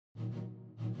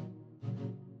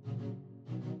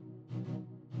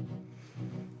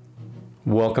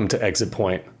Welcome to Exit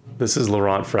Point. This is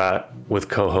Laurent Fratt with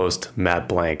co-host Matt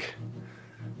Blank.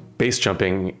 Base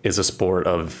jumping is a sport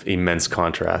of immense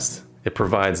contrast. It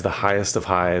provides the highest of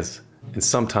highs and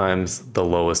sometimes the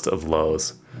lowest of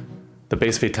lows. The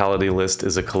BASE Fatality List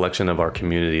is a collection of our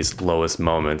community's lowest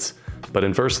moments, but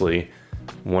inversely,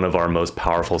 one of our most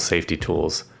powerful safety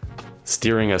tools,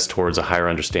 steering us towards a higher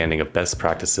understanding of best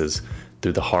practices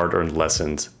through the hard-earned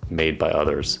lessons made by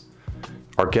others.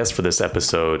 Our guest for this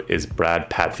episode is Brad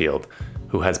Patfield,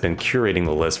 who has been curating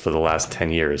the list for the last 10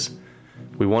 years.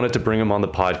 We wanted to bring him on the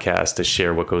podcast to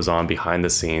share what goes on behind the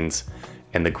scenes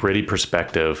and the gritty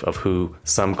perspective of who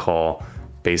some call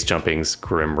base jumping's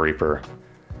Grim Reaper.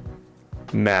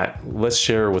 Matt, let's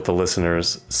share with the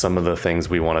listeners some of the things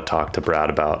we want to talk to Brad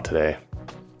about today.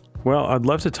 Well, I'd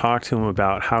love to talk to him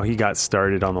about how he got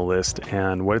started on the list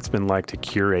and what it's been like to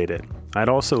curate it. I'd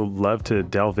also love to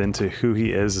delve into who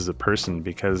he is as a person,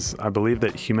 because I believe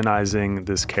that humanizing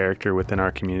this character within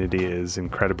our community is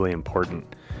incredibly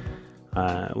important.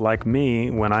 Like me,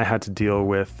 when I had to deal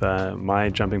with my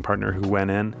jumping partner who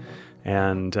went in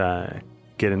and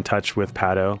get in touch with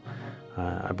Patto,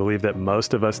 I believe that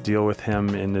most of us deal with him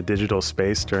in the digital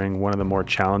space during one of the more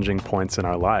challenging points in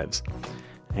our lives.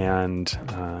 And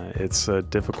it's a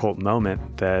difficult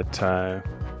moment that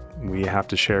we have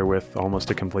to share with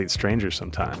almost a complete stranger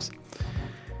sometimes.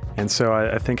 And so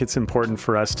I think it's important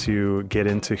for us to get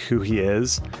into who he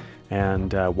is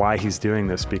and why he's doing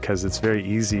this, because it's very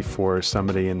easy for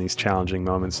somebody in these challenging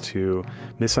moments to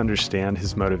misunderstand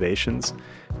his motivations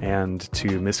and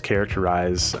to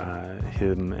mischaracterize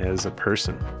him as a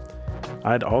person.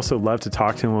 I'd also love to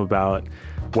talk to him about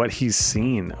what he's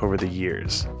seen over the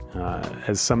years.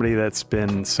 As somebody that's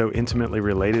been so intimately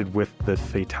related with the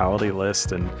fatality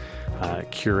list and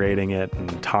curating it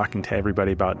and talking to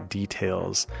everybody about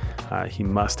details, he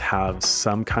must have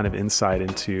some kind of insight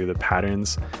into the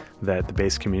patterns that the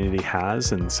base community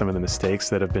has and some of the mistakes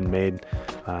that have been made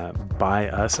by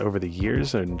us over the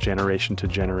years and generation to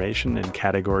generation and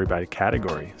category by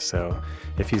category. So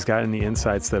if he's got any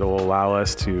insights that will allow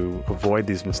us to avoid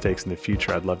these mistakes in the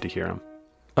future, I'd love to hear them.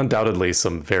 Undoubtedly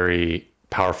some very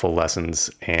powerful lessons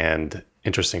and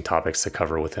interesting topics to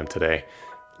cover with him today.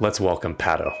 Let's welcome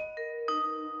Patto.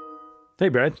 Hey,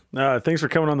 Brad. Thanks for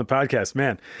coming on the podcast,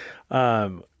 man.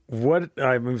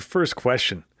 First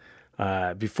question,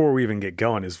 before we even get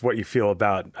going, is what you feel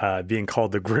about being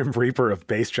called the Grim Reaper of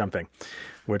base jumping,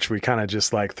 which we kind of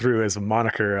just like threw as a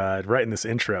moniker right in this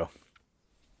intro.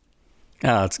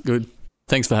 It's good.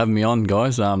 Thanks for having me on,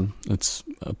 guys. It's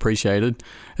appreciated.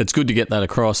 It's good to get that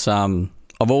across.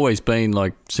 I've always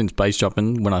been, since base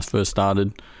jumping, when I first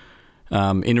started,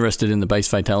 interested in the base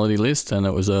fatality list, and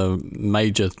it was a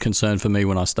major concern for me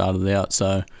when I started out.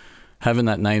 So having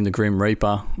that name, the Grim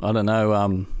Reaper, I don't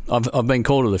know. I've been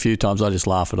called it a few times. I just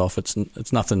laugh it off.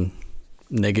 It's nothing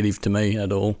negative to me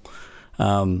at all.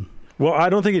 Well, I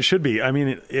don't think it should be. I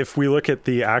mean, if we look at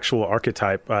the actual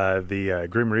archetype, the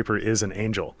Grim Reaper is an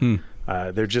angel.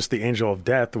 They're just the angel of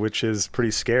death, which is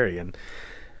pretty scary. And,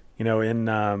 in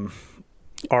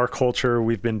our culture,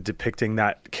 we've been depicting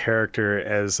that character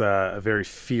as a very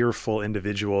fearful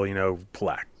individual,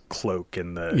 black cloak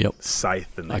and the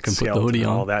scythe and the skeleton and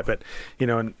all that. But,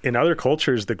 in other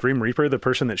cultures, the Grim Reaper, the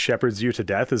person that shepherds you to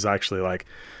death, is actually like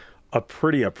a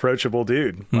pretty approachable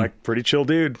dude, like pretty chill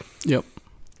dude. Yep.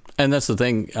 And that's the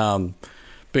thing.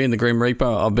 Being the Grim Reaper,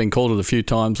 I've been called it a few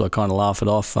times. I kind of laugh it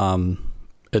off.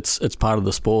 It's part of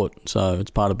the sport, so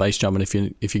it's part of base jumping. If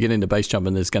you get into base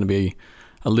jumping, there's going to be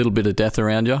a little bit of death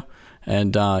around you,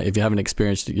 and if you haven't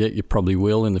experienced it yet, you probably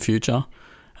will in the future.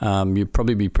 You'd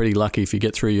probably be pretty lucky if you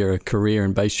get through your career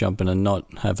in base jumping and not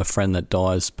have a friend that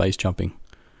dies base jumping.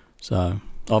 So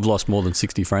I've lost more than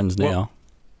 60 friends now.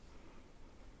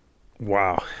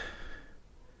 Wow.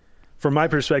 From my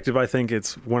perspective, I think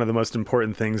it's one of the most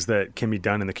important things that can be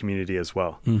done in the community as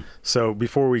well. So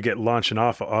before we get launching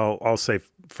off, I'll say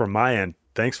from my end,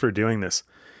 thanks for doing this.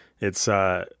 It's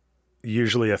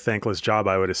usually a thankless job,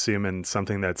 I would assume, and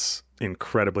something that's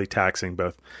incredibly taxing,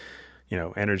 both,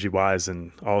 energy-wise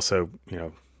and also,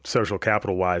 social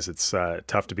capital-wise. It's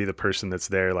tough to be the person that's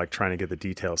there, trying to get the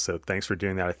details. So thanks for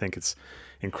doing that. I think it's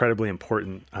incredibly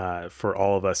important for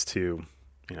all of us to,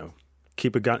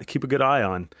 keep a good eye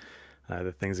on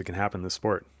the things that can happen in the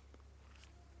sport.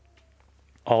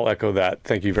 I'll echo that.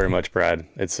 Thank you very much, Brad.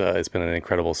 It's been an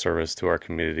incredible service to our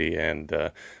community, and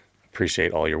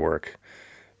appreciate all your work.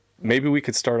 Maybe we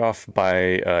could start off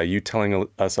by you telling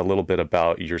us a little bit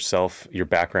about yourself, your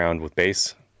background with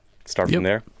base. Start from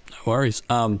there. No worries.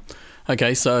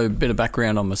 Okay, so a bit of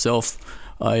background on myself.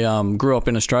 I grew up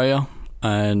in Australia,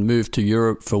 and moved to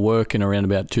Europe for work in around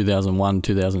about 2001,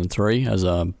 2003 as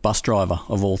a bus driver,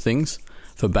 of all things,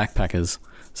 for backpackers.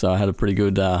 So I had a pretty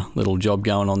good little job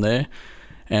going on there.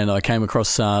 And I came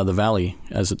across the valley,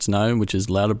 as it's known, which is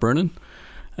Lauterbrunnen.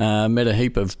 Met a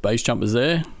heap of base jumpers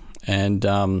there. And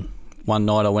one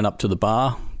night I went up to the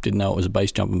bar, didn't know it was a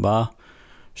base jumping bar,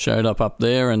 showed up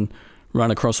there and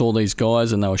run across all these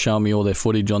guys, and they were showing me all their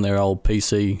footage on their old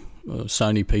PC,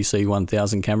 Sony PC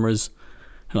 1000 cameras.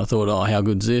 And I thought, oh, how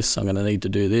good's this? I'm going to need to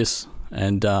do this.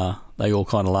 And they all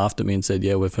kind of laughed at me and said,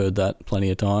 yeah, we've heard that plenty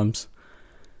of times.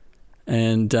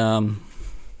 And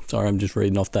sorry, I'm just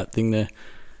reading off that thing there.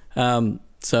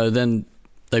 So then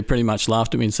they pretty much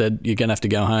laughed at me and said, you're going to have to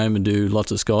go home and do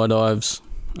lots of skydives.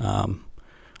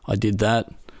 I did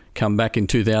that, come back in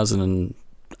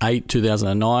 2008,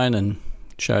 2009 and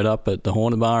showed up at the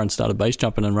Horner Bar and started base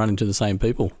jumping and running to the same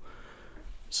people.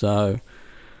 So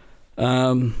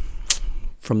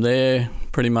from there,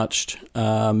 pretty much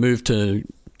moved to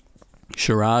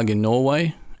Chirag in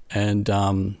Norway and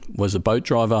was a boat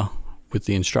driver with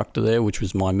the instructor there, which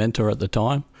was my mentor at the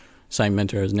time, same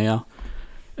mentor as now,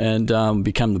 and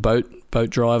became the boat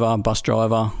driver, bus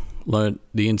driver, learnt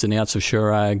the ins and outs of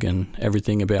Chirag and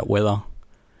everything about weather,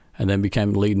 and then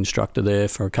became the lead instructor there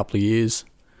for a couple of years.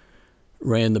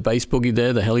 Ran the base boogie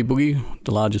there, the heli boogie,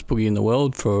 the largest boogie in the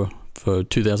world for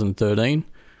 2013.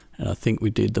 And I think we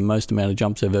did the most amount of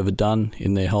jumps they've ever done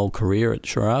in their whole career at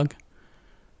Chirag.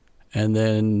 And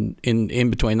then in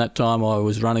between that time, I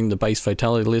was running the BASE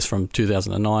Fatality List from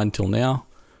 2009 till now.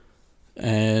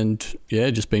 And yeah,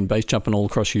 just been base jumping all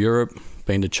across Europe,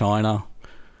 been to China,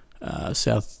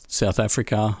 South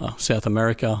Africa, South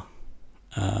America.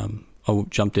 I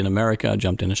jumped in America,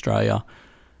 jumped in Australia.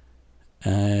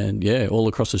 And yeah, all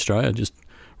across Australia, just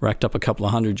racked up a couple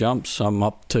of hundred jumps. I'm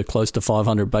up to close to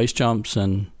 500 base jumps,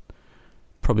 and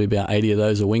probably about 80 of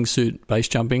those are wingsuit base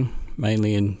jumping,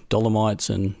 mainly in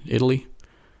Dolomites and Italy,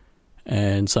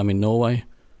 and some in Norway.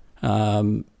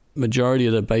 Majority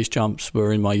of the base jumps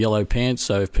were in my yellow pants,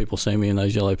 so if people see me in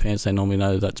those yellow pants, they normally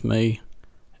know that's me.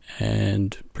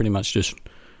 And pretty much just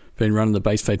been running the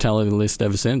BASE Fatality List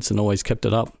ever since and always kept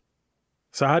it up.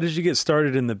 So how did you get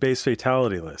started in the BASE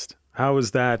Fatality List? How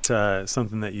was that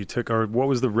something that you took, or what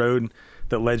was the road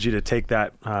that led you to take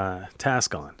that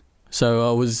task on? So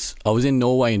I was in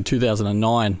Norway in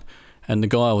 2009, and the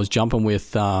guy I was jumping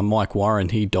with, Mike Warren,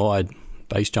 he died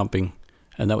base jumping,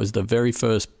 and that was the very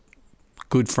first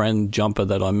good friend jumper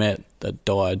that I met that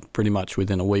died pretty much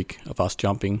within a week of us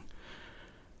jumping.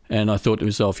 And I thought to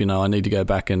myself, I need to go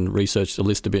back and research the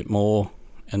list a bit more.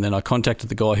 And then I contacted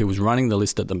the guy who was running the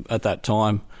list at that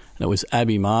time, and it was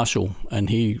Abby Marshall, and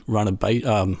he ran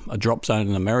a drop zone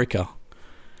in America.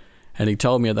 And he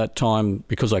told me at that time,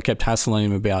 because I kept hassling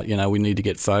him about, we need to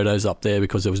get photos up there,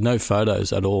 because there was no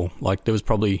photos at all. Like there was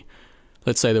probably,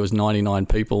 let's say there was 99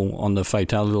 people on the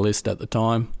fatality list at the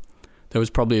time. There was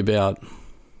probably about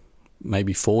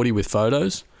maybe 40 with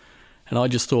photos. And I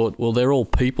just thought, well, they're all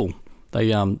people.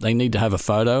 They need to have a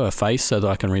photo, a face, so that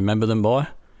I can remember them by.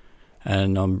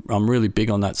 And I'm really big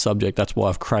on that subject. That's why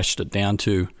I've crashed it down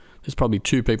to, there's probably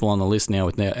 2 people on the list now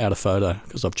without a photo,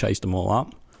 because I've chased them all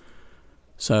up.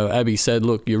 So Abby said,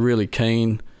 look, you're really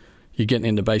keen. You're getting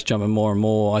into base jumping more and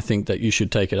more. I think that you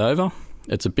should take it over.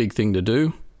 It's a big thing to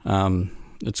do.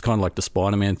 It's kind of like the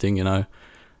Spider-Man thing,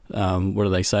 what do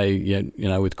they say?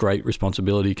 Yeah, with great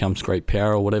responsibility comes great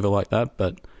power, or whatever like that.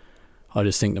 But I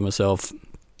just think to myself,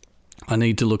 I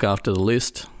need to look after the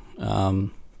list.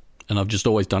 And I've just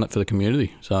always done it for the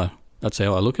community. So that's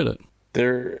how I look at it.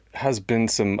 There has been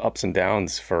some ups and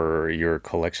downs for your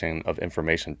collection of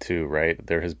information too, right?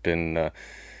 There has been,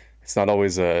 it's not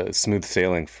always a smooth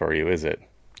sailing for you, is it?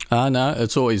 No,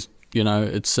 it's always,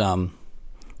 it's, no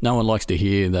one likes to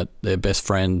hear that their best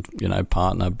friend,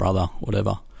 partner, brother,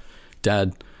 whatever,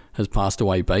 dad has passed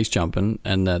away base jumping,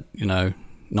 and that,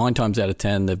 9 times out of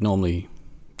 10, they've normally,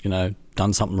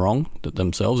 done something wrong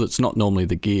themselves. It's not normally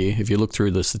the gear. If you look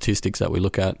through the statistics that we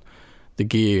look at, the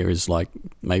gear is like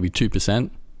maybe 2%,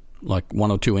 like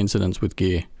 1 or 2 incidents with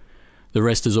gear. The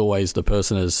rest is always the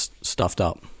person is stuffed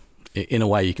up. In a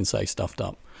way, you can say stuffed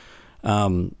up.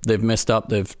 They've messed up.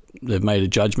 They've made a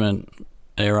judgment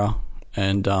error,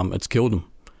 and it's killed them.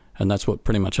 And that's what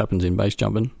pretty much happens in base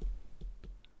jumping.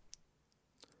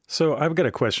 So I've got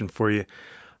a question for you.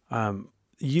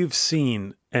 You've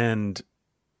seen and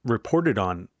reported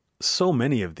on so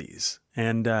many of these.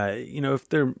 And, if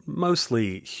they're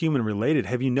mostly human related,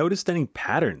 have you noticed any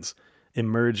patterns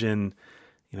emerge in,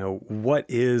 what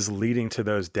is leading to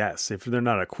those deaths? If they're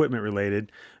not equipment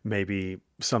related, maybe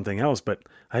something else, but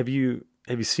have you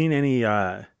seen any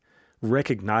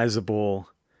recognizable,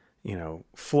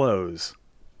 flows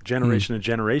generation to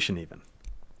generation even.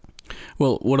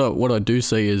 Well, what I do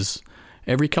see is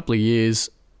every couple of years,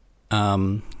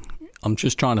 I'm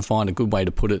just trying to find a good way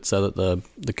to put it so that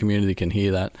the community can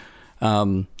hear that.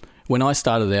 When I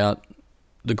started out,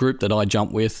 the group that I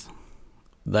jump with,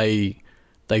 they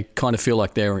kind of feel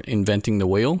like they're inventing the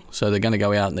wheel. So they're going to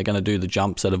go out and they're going to do the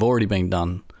jumps that have already been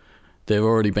done. They've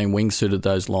already been wingsuited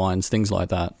those lines, things like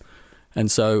that. And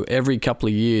so every couple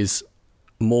of years,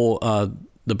 more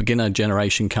the beginner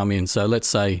generation come in. So let's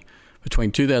say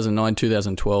between 2009,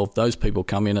 2012, those people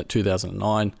come in at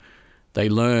 2009. They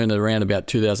learn around about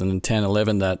 2010,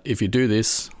 11 that if you do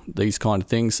these kind of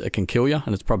things, it can kill you,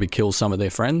 and it's probably killed some of their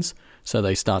friends. So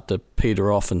they start to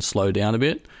peter off and slow down a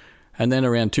bit. And then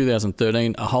around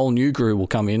 2013, a whole new group will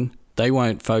come in. They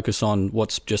won't focus on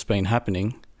what's just been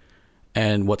happening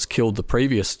and what's killed the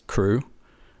previous crew.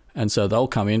 And so they'll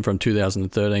come in from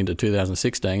 2013 to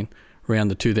 2016. Around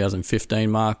the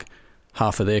 2015 mark,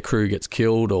 half of their crew gets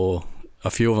killed, or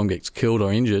a few of them gets killed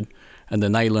or injured, and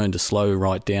then they learn to slow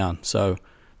right down. So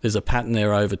there's a pattern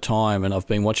there over time, and I've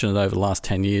been watching it over the last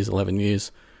 10 years, 11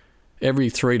 years. Every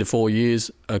 3 to 4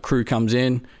 years, a crew comes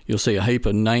in. You'll see a heap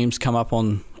of names come up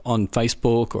on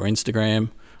Facebook or Instagram.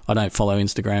 I don't follow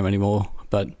Instagram anymore,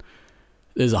 but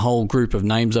there's a whole group of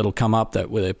names that'll come up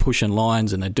where they're pushing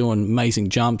lines and they're doing amazing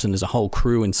jumps, and there's a whole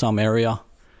crew in some area,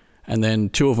 and then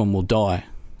 2 of them will die,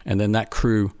 and then that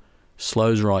crew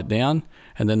slows right down,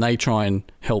 and then they try and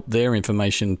help their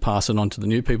information pass it on to the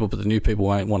new people, but the new people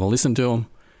won't want to listen to them,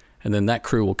 and then that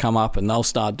crew will come up and they'll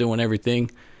start doing everything,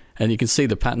 and you can see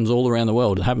the patterns all around the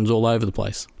world. It happens all over the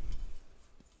place.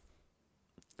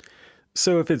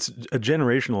 So if it's a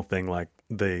generational thing, like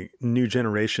the new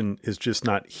generation is just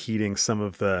not heeding some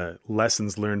of the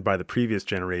lessons learned by the previous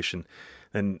generation,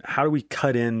 then how do we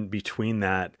cut in between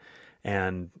that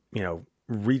and,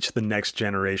 reach the next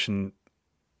generation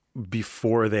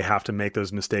before they have to make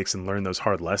those mistakes and learn those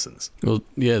hard lessons? Well,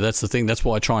 yeah, that's the thing. That's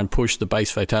why I try and push the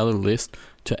BASE Fatality List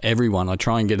to everyone. I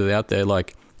try and get it out there.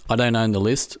 Like, I don't own the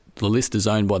list. The list is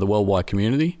owned by the worldwide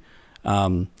community.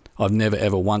 I've never,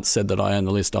 ever once said that I own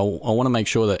the list. I want to make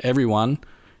sure that everyone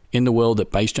in the world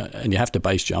that base jump, and you have to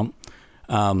base jump,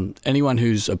 anyone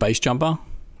who's a base jumper,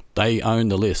 they own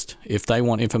the list. If they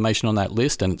want information on that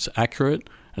list and it's accurate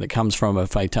and it comes from a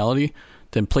fatality,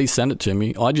 then please send it to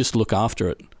me. I just look after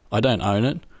it. I don't own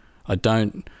it. I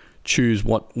don't choose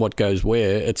what goes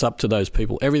where. It's up to those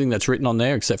people. Everything that's written on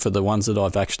there, except for the ones that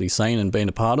I've actually seen and been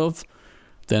a part of,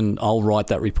 then I'll write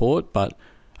that report. But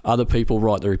other people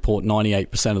write the report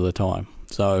 98% of the time.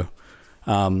 So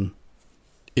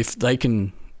if they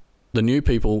can, the new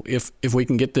people, if we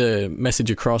can get the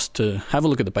message across to have a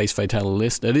look at the BASE Fatality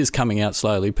List, it is coming out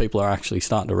slowly. People are actually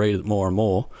starting to read it more and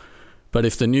more. But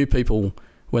if the new people,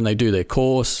 when they do their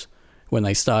course, when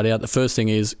they start out, the first thing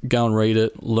is go and read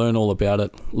it, learn all about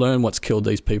it, learn what's killed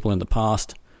these people in the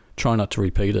past, try not to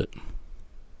repeat it.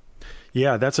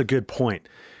 Yeah, that's a good point.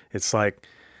 It's like,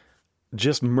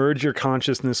 just merge your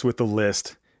consciousness with the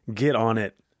list, get on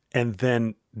it, and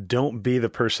then don't be the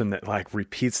person that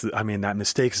repeats that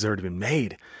mistake has already been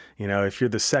made. If you're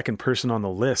the second person on the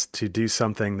list to do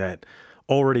something that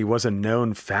already was a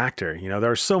known factor,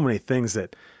 there are so many things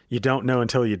that you don't know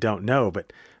until you don't know,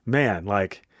 but man,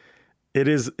 it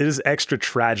is extra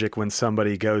tragic when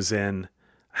somebody goes in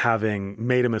having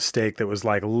made a mistake that was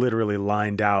literally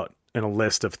lined out in a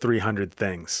list of 300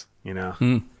 things,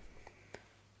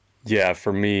 Yeah,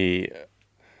 for me,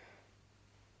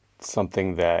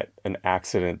 an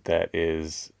accident that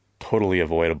is totally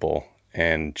avoidable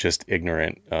and just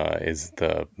ignorant is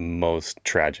the most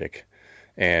tragic.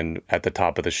 And at the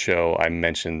top of the show, I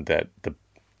mentioned that the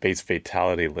BASE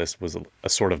Fatality List was a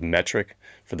sort of metric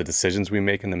for the decisions we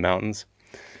make in the mountains.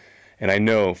 And I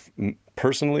know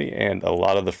personally, and a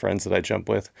lot of the friends that I jump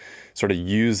with sort of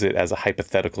use it as a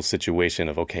hypothetical situation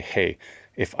of, okay, hey,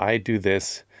 if I do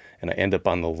this and I end up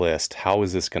on the list, how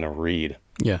is this going to read?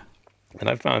 Yeah. And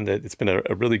I found that it's been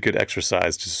a really good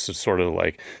exercise just to sort of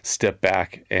step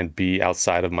back and be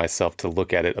outside of myself to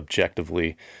look at it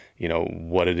objectively,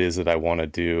 what it is that I want to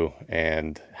do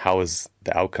and how is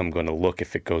the outcome going to look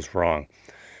if it goes wrong.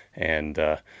 And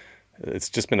it's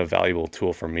just been a valuable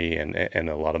tool for me and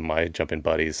a lot of my jumping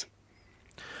buddies.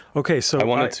 Okay, so I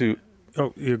wanted to...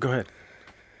 Oh, you go ahead.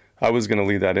 I was going to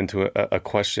lead that into a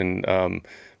question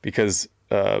because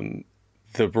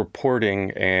the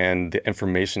reporting and the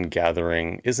information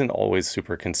gathering isn't always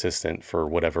super consistent for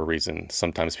whatever reason.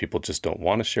 Sometimes people just don't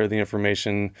want to share the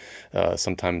information.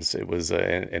 Sometimes it was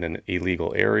in an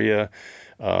illegal area.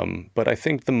 But I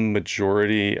think the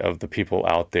majority of the people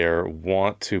out there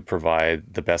want to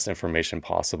provide the best information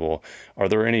possible. Are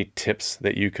there any tips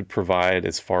that you could provide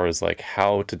as far as like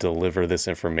how to deliver this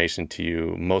information to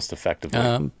you most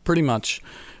effectively? Pretty much.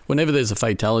 Whenever there's a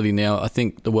fatality now, I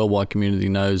think the worldwide community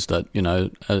knows that,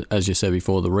 as you said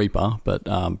before, the Reaper, but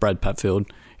Brad Patfield,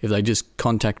 if they just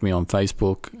contact me on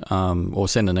Facebook or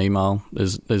send an email,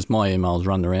 there's my emails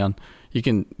running around. You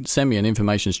can send me an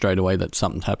information straight away that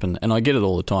something happened, and I get it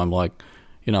all the time. Like,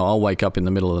 I'll wake up in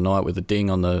the middle of the night with a ding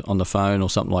on the phone or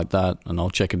something like that, and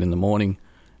I'll check it in the morning,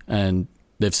 and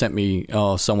they've sent me,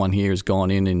 someone here has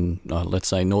gone in let's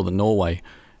say northern Norway.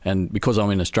 And because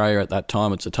I'm in Australia at that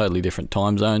time, it's a totally different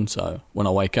time zone. So when I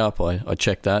wake up, I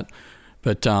check that.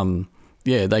 But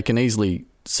they can easily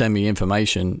send me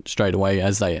information straight away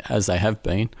as they have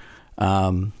been.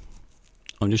 I'm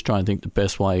just trying to think the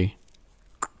best way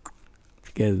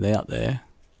to get it out there.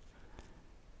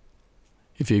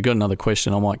 If you've got another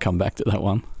question, I might come back to that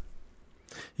one.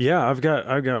 Yeah, I've got.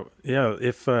 Yeah,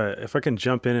 if I can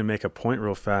jump in and make a point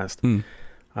real fast.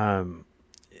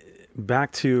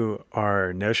 Back to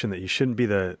our notion that you shouldn't be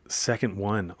the second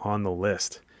one on the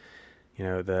list.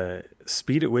 The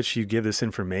speed at which you give this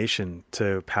information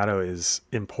to Patto is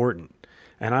important.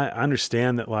 And I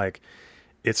understand that, like,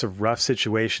 it's a rough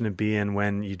situation to be in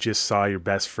when you just saw your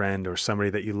best friend or somebody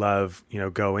that you love,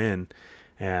 go in,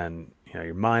 and,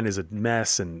 your mind is a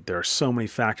mess and there are so many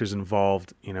factors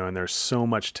involved, and there's so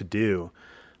much to do.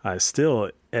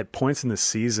 Still, at points in the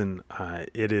season,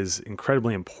 it is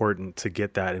incredibly important to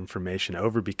get that information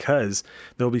over, because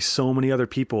there'll be so many other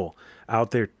people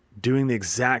out there doing the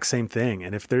exact same thing.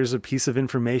 And if there's a piece of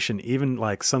information, even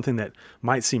like something that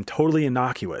might seem totally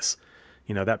innocuous,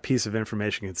 that piece of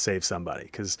information could save somebody.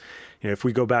 Because, if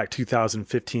we go back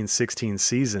 2015-16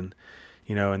 season,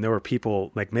 and there were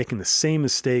people like making the same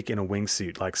mistake in a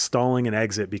wingsuit, like stalling an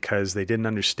exit because they didn't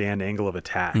understand angle of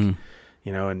attack.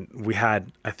 And we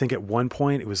had, I think at one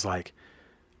point it was like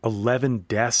 10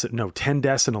 deaths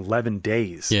in 11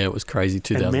 days. Yeah, it was crazy.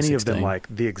 2016. And many of them like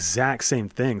the exact same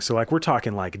thing. So like we're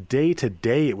talking like day to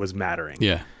day it was mattering.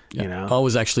 Yeah. I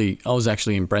was actually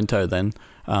in Brento then.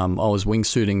 I was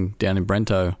wingsuiting down in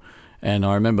Brento, and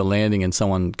I remember landing and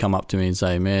someone come up to me and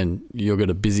say, "Man, you've got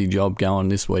a busy job going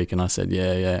this week." And I said,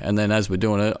 yeah. And then as we're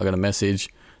doing it, I got a message.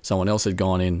 Someone else had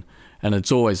gone in. And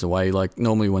it's always the way. Like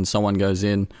normally when someone goes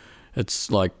in,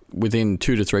 it's like within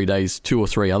 2 to 3 days, 2 or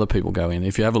 3 other people go in.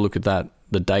 If you have a look at that,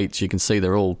 the dates, you can see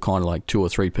they're all kind of like 2 or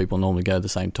 3 people normally go at the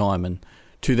same time. And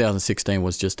 2016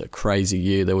 was just a crazy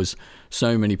year. There was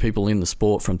so many people in the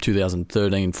sport from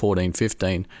 2013, 14,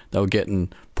 15. They were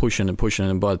getting pushing.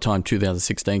 And by the time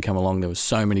 2016 came along, there was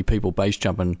so many people base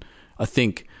jumping. I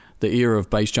think the era of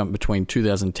base jump between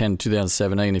 2010 and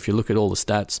 2017, if you look at all the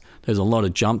stats, there's a lot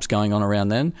of jumps going on around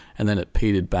then, and then it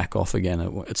petered back off again.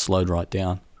 It slowed right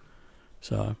down.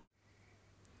 So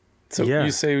yeah.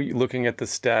 You say looking at the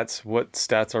stats, what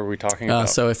stats are we talking about?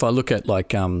 So if I look at like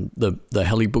the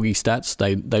heli boogie stats,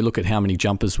 they look at how many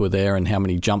jumpers were there and how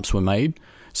many jumps were made.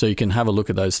 So you can have a look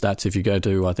at those stats if you go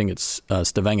to, I think it's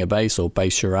Stavanger Base or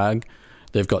Base Chirag.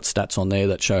 They've got stats on there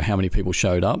that show how many people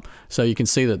showed up. So you can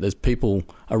see that there's people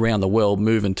around the world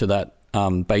moving to that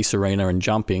base arena and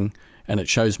jumping, and it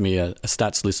shows me a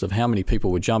stats list of how many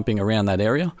people were jumping around that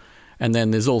area. And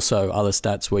then there's also other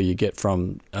stats where you get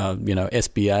from,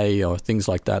 SBA or things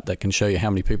like that can show you how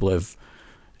many people have,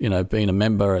 been a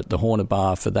member at the Hornet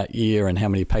Bar for that year and how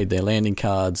many paid their landing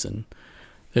cards. And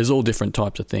there's all different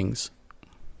types of things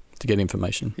to get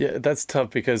information. Yeah, that's tough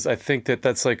because I think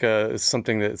that's like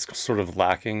something that's sort of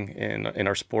lacking in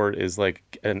our sport is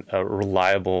like a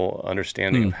reliable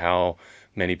understanding of how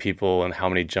many people and how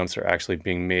many jumps are actually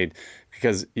being made.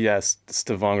 Because yes,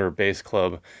 Stavanger Base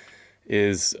Club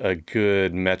is a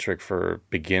good metric for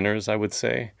beginners, I would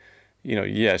say.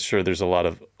 Yeah, sure, there's a lot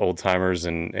of old timers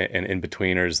and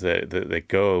in-betweeners that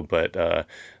go, but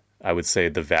I would say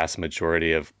the vast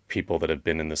majority of people that have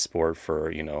been in the sport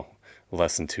for,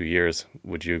 less than 2 years.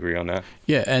 Would you agree on that?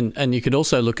 Yeah, and you could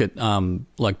also look at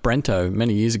like Brento.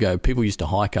 Many years ago, people used to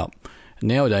hike up.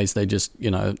 Nowadays, they just,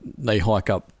 they hike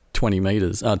up 20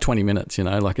 minutes,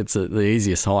 like it's the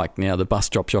easiest hike. Now the bus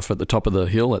drops you off at the top of the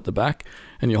hill at the back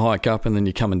and you hike up and then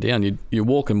you're coming down. You're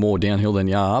walking more downhill than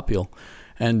you are uphill.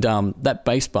 And that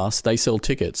base bus, they sell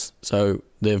tickets. So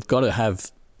they've got to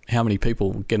have how many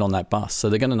people get on that bus. So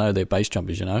they're going to know their base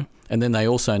jumpers, And then they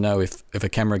also know if a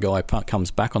camera guy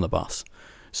comes back on the bus.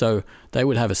 So they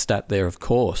would have a stat there, of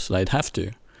course. They'd have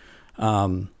to.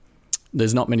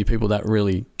 There's not many people that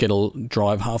really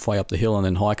drive halfway up the hill and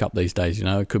then hike up these days.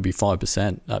 It could be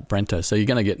 5% at Brento. So you're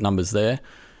going to get numbers there.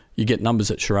 You get numbers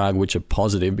at Chirac, which are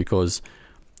positive because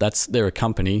they're a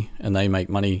company and they make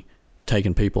money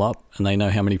taking people up, and they know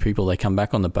how many people they come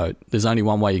back on the boat. There's only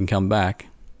one way you can come back.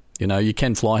 You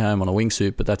can fly home on a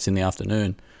wingsuit, but that's in the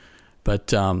afternoon.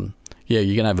 But you're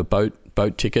going to have a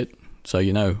boat ticket, so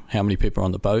you know how many people are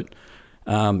on the boat.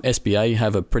 SBA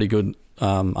have a pretty good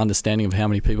understanding of how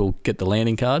many people get the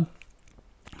landing card,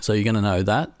 so you're going to know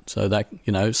that. So that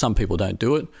some people don't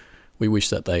do it. We wish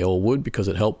that they all would because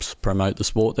it helps promote the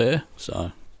sport there.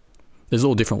 So there's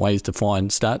all different ways to find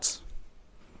stats.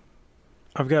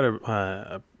 I've got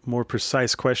a more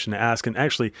precise question to ask, and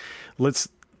actually, let's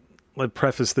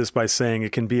preface this by saying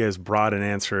it can be as broad an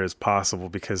answer as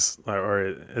possible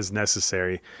or as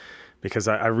necessary, because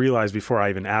I realized before I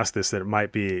even asked this that it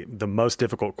might be the most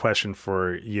difficult question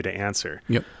for you to answer.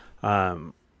 Yep.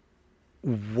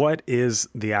 What is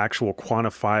the actual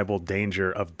quantifiable danger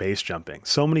of base jumping?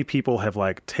 So many people have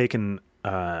taken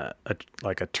a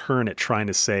turn at trying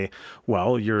to say,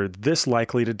 well, you're this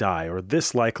likely to die or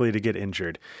this likely to get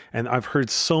injured. And I've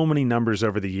heard so many numbers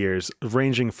over the years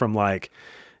ranging from 1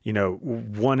 in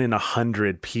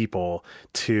 100 people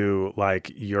to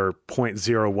your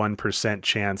 0.01%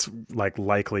 chance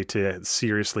likely to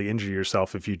seriously injure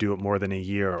yourself if you do it more than a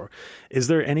year. Is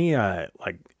there any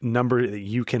number that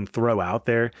you can throw out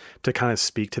there to kind of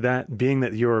speak to that, being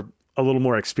that you're a little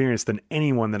more experienced than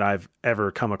anyone that I've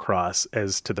ever come across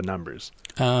as to the numbers?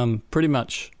 Pretty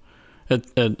much.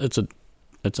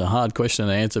 It's a hard question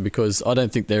to answer because I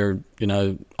don't think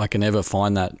I can ever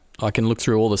find that. I can look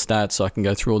through all the stats, I can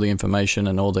go through all the information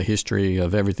and all the history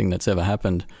of everything that's ever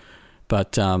happened.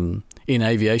 But in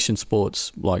aviation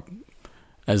sports,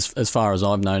 as far as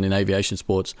I've known in aviation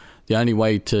sports, the only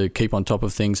way to keep on top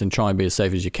of things and try and be as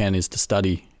safe as you can is to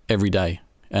study every day.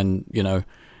 And,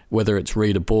 whether it's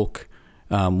read a book,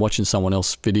 watching someone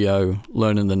else's video,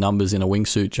 learning the numbers in a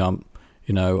wingsuit jump,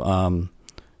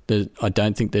 I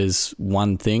don't think there's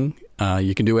one thing.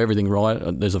 You can do everything right.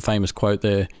 There's a famous quote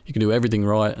there. You can do everything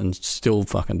right and still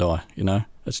fucking die.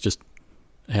 It's just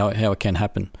how it can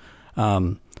happen.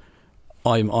 I'm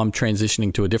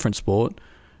transitioning to a different sport.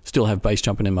 Still have base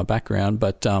jumping in my background,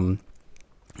 but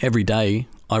every day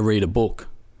I read a book.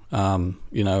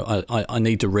 I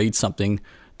need to read something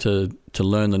to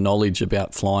learn the knowledge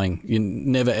about flying. You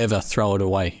never ever throw it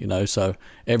away. So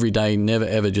every day, never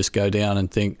ever just go down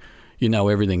and think you know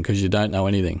everything, because you don't know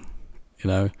anything.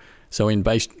 So in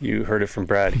base, you heard it from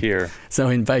Brad here. So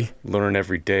in base, learn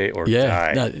every day or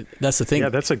die. No, that's the thing. Yeah,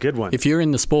 that's a good one. If you're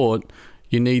in the sport,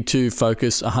 you need to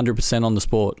focus 100% on the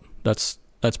sport. That's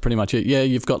pretty much it. Yeah,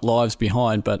 you've got lives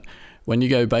behind, but when you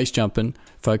go base jumping,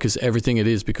 focus everything it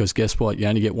is, because guess what? You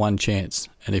only get one chance,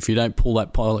 and if you don't pull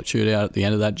that pilot chute out at the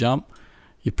end of that jump,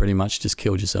 you pretty much just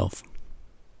killed yourself.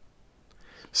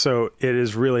 So it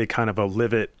is really kind of a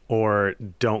live it or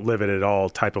don't live it at all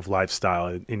type of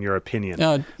lifestyle, in your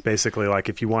opinion. Basically,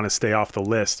 if you want to stay off the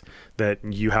list, that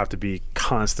you have to be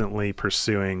constantly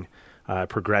pursuing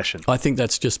progression. I think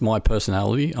that's just my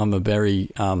personality. I'm a very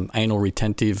anal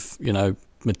retentive,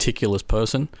 meticulous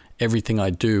person. Everything I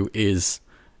do is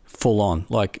full on.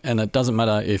 And it doesn't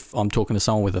matter if I'm talking to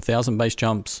someone with 1,000 base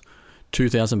jumps,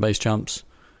 2,000 base jumps.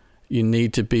 You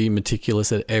need to be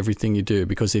meticulous at everything you do,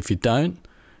 because if you don't,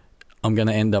 I'm going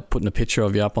to end up putting a picture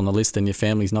of you up on the list and your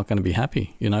family's not going to be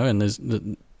happy, and there's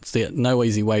no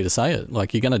easy way to say it.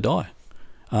 You're going to die.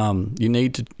 You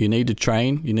need to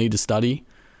train, you need to study,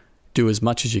 do as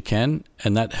much as you can,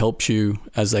 and that helps you.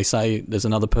 As they say, there's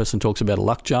another person talks about a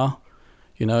luck jar.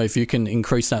 If you can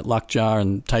increase that luck jar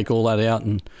and take all that out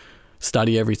and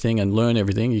study everything and learn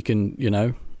everything, you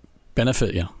can,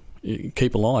 benefit you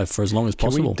keep alive for as long as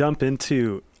possible. Can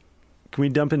we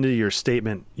dump into your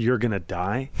statement, you're going to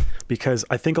die? Because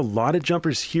I think a lot of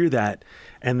jumpers hear that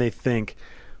and they think,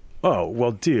 oh,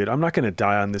 well, dude, I'm not going to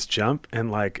die on this jump.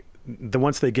 And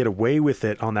once they get away with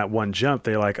it on that one jump,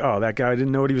 they're like, oh, that guy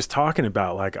didn't know what he was talking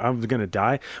about. I'm going to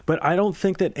die. But I don't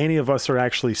think that any of us are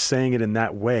actually saying it in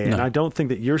that way. No. And I don't think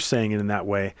that you're saying it in that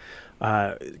way.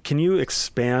 Can you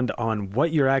expand on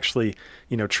what you're actually,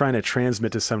 trying to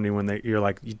transmit to somebody when you're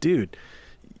like, dude,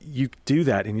 you do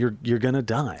that and you're going to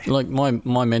die?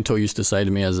 My mentor used to say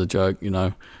to me as a joke,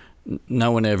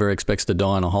 no one ever expects to die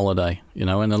on a holiday, and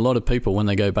a lot of people, when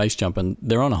they go base jumping,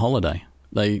 they're on a holiday.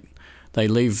 They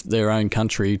leave their own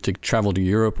country to travel to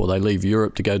Europe, or they leave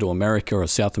Europe to go to America or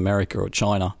South America or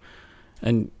China.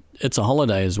 And it's a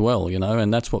holiday as well,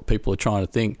 and that's what people are trying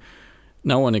to think.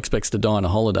 No one expects to die on a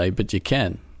holiday, but you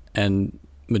can. And,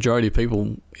 majority of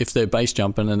people, if they're base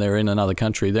jumping and they're in another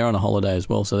country, they're on a holiday as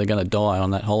well, so they're going to die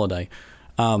on that holiday.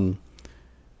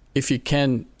 If you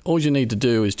can, all you need to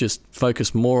do is just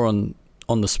focus more on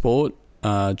the sport,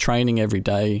 training every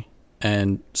day,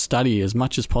 and study as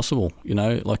much as possible. You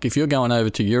know, like if you're going over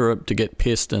to Europe to get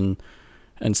pissed and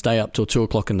stay up till 2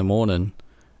 o'clock in the morning,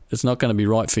 it's not going to be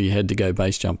right for your head to go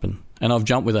base jumping. And I've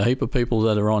jumped with a heap of people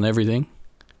that are on everything,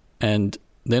 and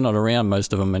they're not around,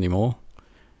 most of them anymore.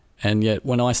 And yet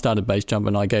when I started base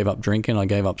jumping, I gave up drinking, I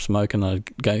gave up smoking, I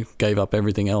gave up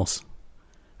everything else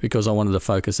because I wanted to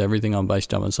focus everything on base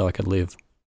jumping so I could live.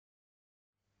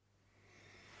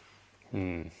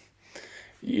 You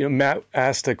know, Matt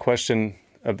asked a question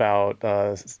about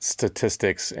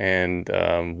statistics and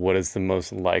what is the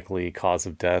most likely cause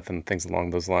of death and things along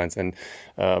those lines. And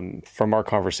from our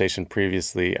conversation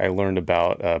previously, I learned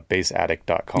about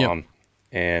baseaddict.com. Yep.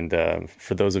 And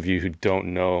for those of you who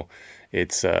don't know,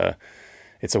 it's a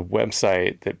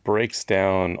website that breaks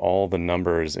down all the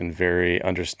numbers in very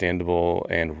understandable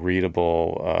and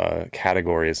readable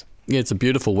categories. Yeah, it's a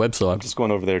beautiful website. I'm just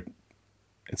going over there.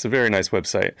 It's a very nice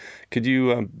website. Could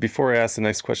you, before I ask the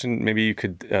next question, maybe you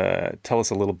could tell us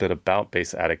a little bit about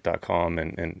baseaddict.com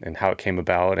and how it came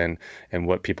about and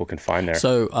what people can find there?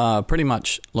 So pretty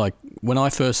much like when I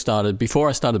first started, before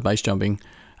I started base jumping,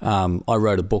 I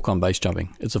wrote a book on base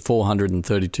jumping. It's a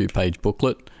 432-page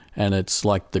booklet, and it's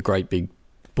like the great big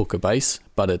book of base,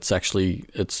 but it's actually,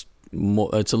 it's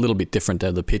a little bit different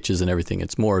to the pictures and everything.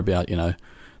 It's more about, you know,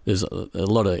 there's a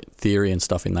lot of theory and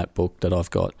stuff in that book that I've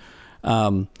got.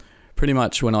 Pretty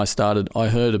much when I started, I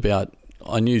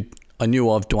knew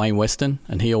of Dwayne Weston,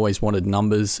 and he always wanted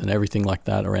numbers and everything like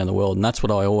that around the world, and that's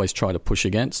what I always try to push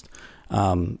against.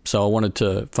 So I wanted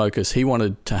to focus. He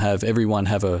wanted to have everyone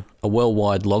have a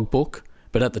worldwide logbook,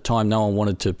 but at the time no one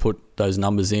wanted to put those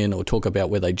numbers in or talk about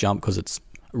where they jump because it's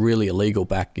really illegal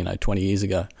back 20 years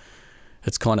ago.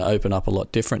 It's kind of opened up a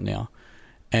lot different now.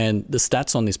 And the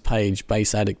stats on this page,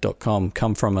 baseaddict.com,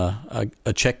 come from a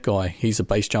Czech guy. He's a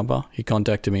base jumper. He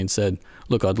contacted me and said,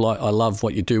 look, I love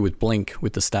what you do with Blink,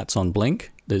 with the stats on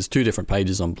Blink. There's 2 different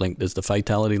pages on Blink. There's the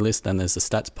fatality list and there's the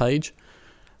stats page.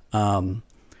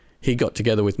 He got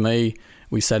together with me.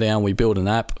 We sat down, we built an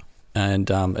app, and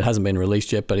it hasn't been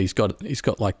released yet, but he's got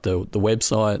like the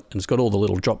website, and it's got all the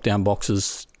little drop-down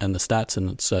boxes and the stats,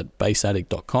 and it's at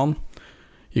baseaddict.com.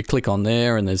 You click on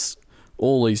there and there's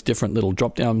all these different little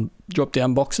drop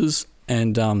down boxes,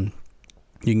 and you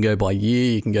can go by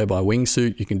year, you can go by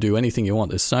wingsuit, you can do anything you want.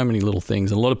 There's so many little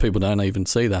things, and a lot of people don't even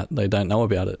see that. They don't know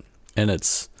about it, and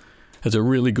it's a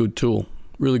really good tool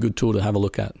to have a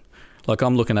look at. Like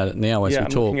I'm looking at it now as we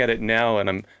talk. I'm looking at it now,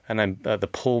 and I'm the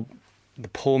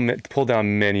pull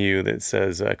down menu that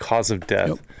says cause of death,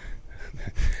 yep.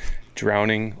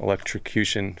 Drowning,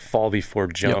 electrocution, fall before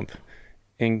jump, yep.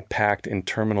 Impact in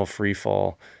terminal free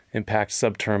fall, impact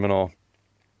subterminal.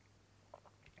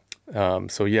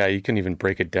 So yeah, you can even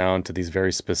break it down to these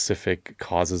very specific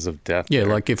causes of death. Yeah,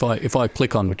 like if I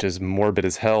click on, which is morbid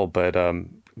as hell, but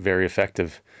very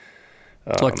effective.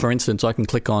 Like for instance, I can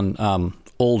click on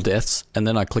all deaths, and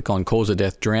then I click on cause of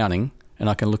death drowning, and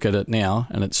I can look at it now,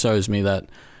 and it shows me that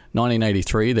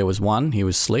 1983 there was one, he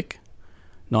was slick.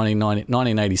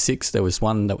 1986 there was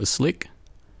one that was slick.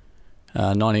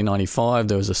 1995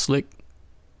 there was a slick.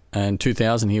 And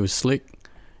 2000 he was slick.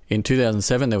 In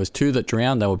 2007 there was 2 that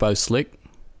drowned, they were both slick.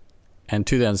 And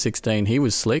 2016 he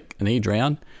was slick and he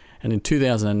drowned. And in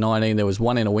 2019 there was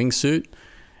one in a wingsuit,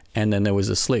 and then there was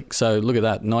a slick. So look at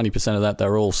that, 90% of that, they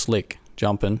were all slick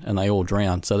jumping, and they all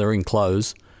drowned. So they're in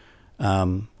clothes.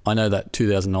 I know that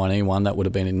 2019 one, that would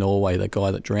have been in Norway, that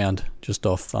guy that drowned just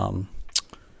off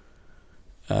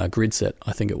grid set,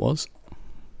 I think it was.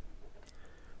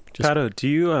 Patto, do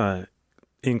you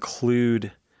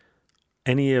include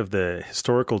any of the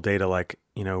historical data, like,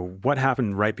 what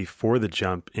happened right before the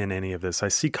jump in any of this? I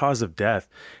see cause of death,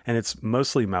 and it's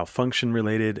mostly malfunction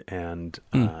related and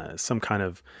some kind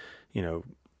of,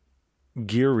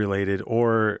 gear related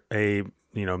or a,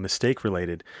 mistake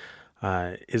related.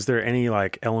 Is there any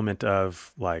element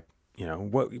of what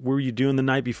were you doing the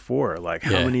night before? Like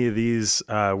how many of these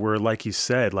were, like you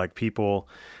said, like people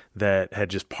that had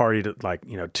just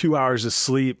partied 2 hours of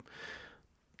sleep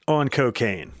on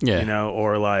cocaine,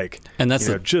 or and that's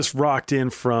just rocked in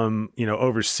from,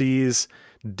 overseas,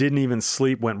 didn't even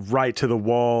sleep, went right to the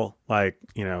wall,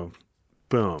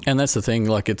 boom. And that's the thing,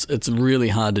 it's really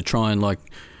hard to try and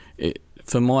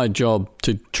for my job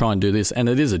to try and do this, and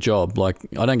it is a job, I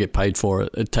don't get paid for it.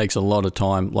 It takes a lot of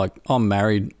time. I'm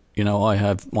married, I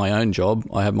have my own job,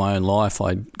 I have my own life,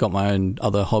 I got my own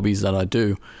other hobbies that I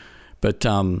do. But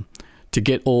to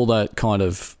get all that kind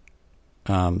of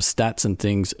stats and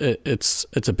things, it's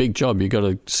a big job. You got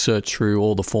to search through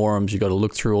all the forums. You got to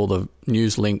look through all the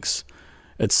news links.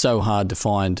 It's so hard to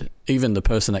find. Even the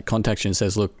person that contacts you and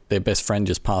says, look, their best friend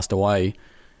just passed away.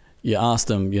 You ask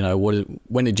them,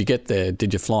 when did you get there?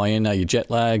 Did you fly in? Are you jet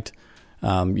lagged?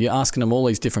 You're asking them all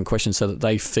these different questions so that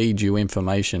they feed you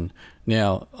information.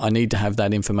 Now, I need to have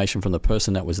that information from the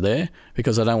person that was there,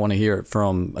 because I don't want to hear it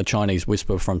from a Chinese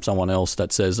whisper from someone else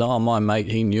that says, oh, my mate,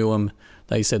 he knew him.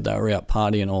 They said they were out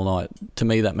partying all night. To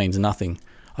me, that means nothing.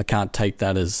 I can't take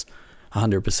that as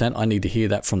 100%. I need to hear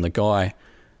that from the guy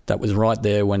that was right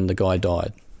there when the guy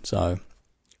died. So,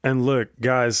 and look,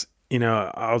 guys,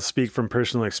 I'll speak from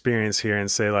personal experience here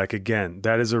and say, like, again,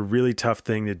 that is a really tough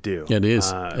thing to do. It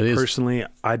is. Personally,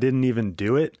 I didn't even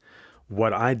do it.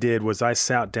 What I did was I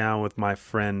sat down with my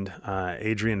friend,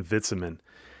 Adrian Witzeman,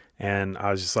 and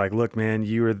I was just like, look, man,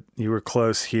 you were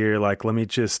close here. Like, let me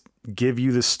just give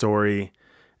you the story,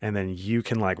 and then you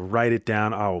can like write it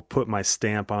down. I'll put my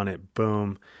stamp on it.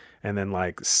 Boom. And then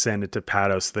like send it to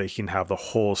Patto so that he can have the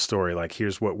whole story. Like,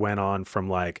 here's what went on from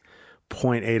like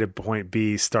point A to point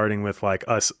B, starting with like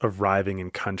us arriving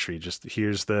in country. Just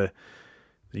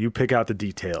you pick out the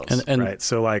details, and right?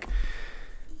 So like,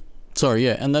 sorry,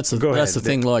 yeah, and that's the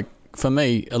thing. Like, for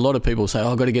me, a lot of people say,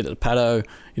 "Oh, I've got to get it to Patto.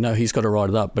 He's got to write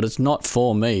it up," but it's not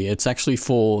for me. It's actually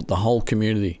for the whole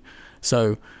community.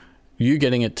 So you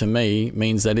getting it to me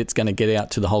means that it's going to get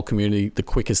out to the whole community the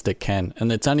quickest it can,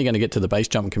 and it's only going to get to the base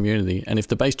jumping community. And if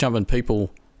the base jumping people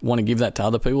want to give that to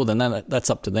other people, then that's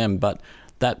up to them. But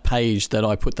that page that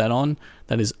I put that on,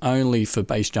 that is only for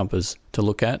base jumpers to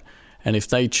look at. And if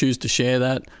they choose to share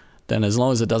that, then as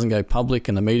long as it doesn't go public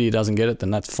and the media doesn't get it, then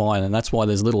that's fine. And that's why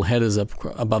there's little headers up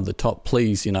above the top.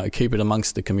 Please, keep it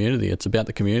amongst the community. It's about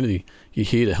the community. You're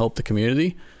here to help the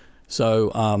community.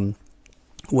 So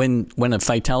when a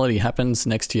fatality happens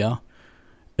next year,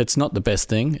 it's not the best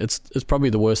thing. It's probably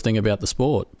the worst thing about the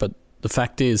sport. But the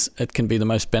fact is, it can be the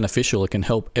most beneficial. It can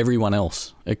help everyone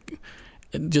else.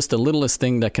 Just the littlest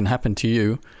thing that can happen to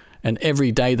you, and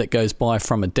every day that goes by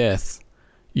from a death,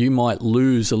 you might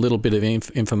lose a little bit of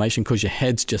information because your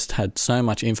head's just had so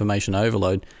much information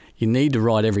overload. You need to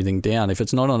write everything down. If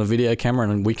it's not on a video camera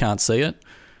and we can't see it,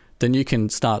 then you can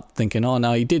start thinking, oh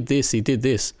no, he did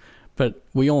this. But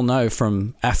we all know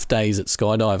from AF days at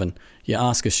skydiving, you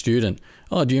ask a student,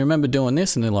 oh, do you remember doing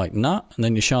this? And they're like, nah. And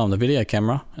then you show them the video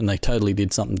camera and they totally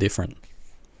did something different.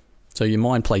 So your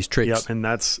mind plays tricks. Yep, and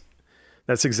that's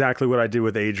exactly what I did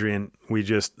with Adrian. We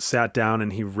just sat down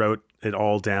and he wrote it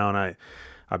all down.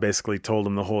 I basically told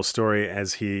him the whole story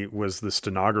as he was the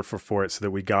stenographer for it, so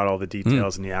that we got all the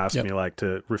details. And he asked me like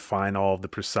to refine all of the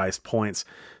precise points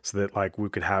so that like we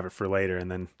could have it for later. And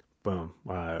then boom,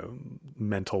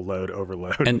 mental load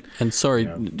overload. And sorry,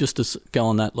 just to go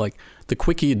on that, like the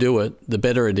quicker you do it, the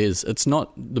better it is. It's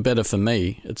not the better for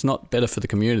me. It's not better for the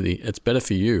community. It's better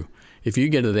for you. If you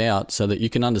get it out so that you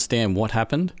can understand what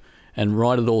happened and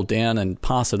write it all down and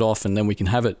pass it off, and then we can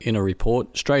have it in a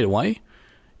report straight away,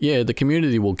 yeah, the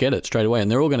community will get it straight away, and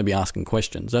they're all going to be asking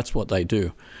questions. That's what they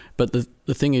do. But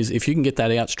the thing is, if you can get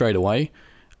that out straight away,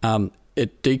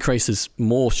 it decreases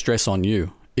more stress on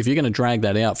you. If you're going to drag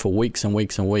that out for weeks and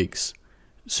weeks and weeks,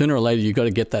 sooner or later you've got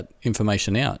to get that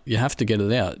information out. You have to get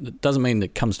it out. It doesn't mean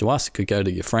it comes to us. It could go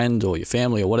to your friend or your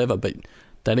family or whatever, but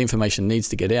that information needs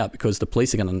to get out because the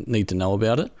police are going to need to know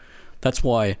about it. That's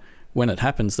why when it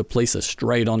happens, the police are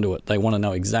straight onto it. They want to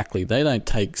know exactly. They don't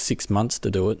take 6 months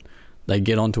to do it. They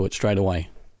get onto it straight away.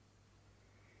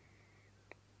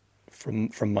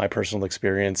 From my personal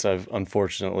experience, I've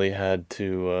unfortunately had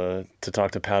to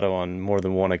talk to Patto on more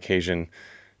than one occasion,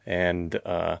 and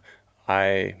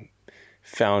I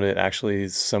found it actually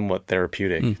somewhat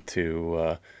therapeutic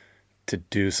to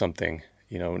do something.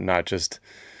 Not just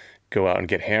go out and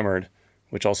get hammered,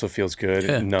 which also feels good.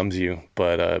 It numbs you,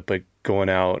 but going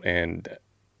out and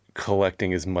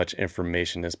collecting as much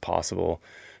information as possible.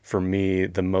 For me,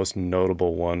 the most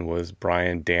notable one was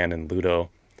Brian, Dan, and Ludo.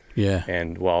 Yeah.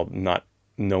 And while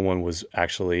no one was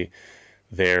actually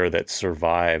there that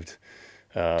survived,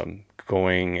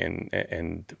 going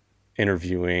and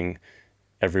interviewing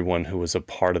everyone who was a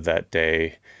part of that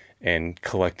day and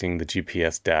collecting the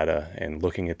GPS data and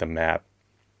looking at the map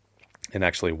and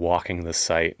actually walking the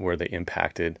site where they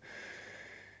impacted,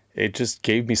 it just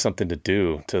gave me something to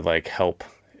do to like help.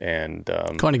 And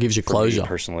kind of gives you closure. For me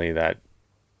personally, that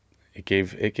it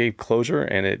gave closure,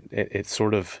 and it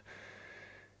sort of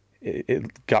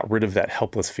it got rid of that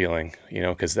helpless feeling,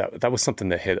 because that was something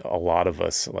that hit a lot of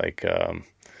us like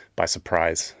by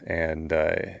surprise, and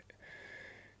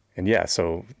yeah,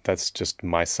 so that's just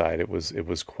my side. It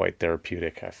was quite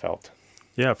therapeutic, I felt.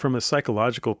 Yeah, from a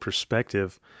psychological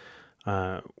perspective,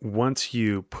 once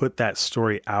you put that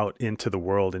story out into the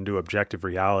world, into objective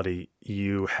reality,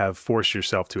 you have forced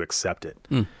yourself to accept it.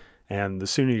 And the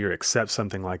sooner you accept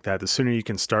something like that, the sooner you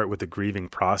can start with the grieving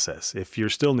process. If you're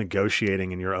still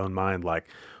negotiating in your own mind, like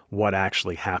what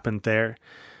actually happened there,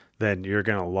 then you're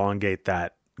going to elongate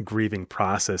that grieving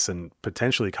process and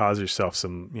potentially cause yourself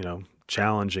some,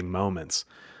 challenging moments.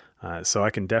 So I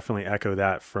can definitely echo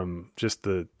that from just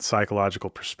the psychological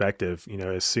perspective.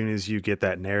 As soon as you get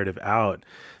that narrative out,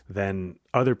 then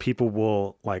other people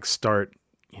will start,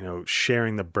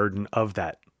 sharing the burden of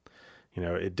that.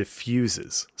 It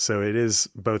diffuses. So it is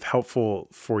both helpful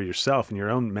for yourself and your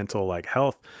own mental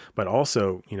health, but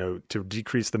also, to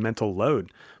decrease the mental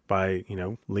load by,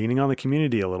 leaning on the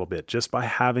community a little bit, just by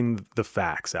having the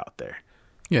facts out there.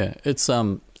 Yeah, it's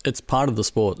part of the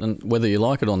sport, and whether you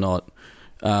like it or not,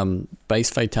 base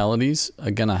fatalities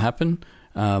are going to happen.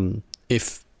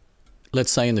 If,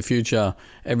 let's say in the future,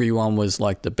 everyone was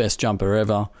like the best jumper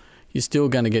ever, you're still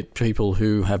going to get people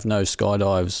who have no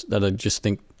skydives that are just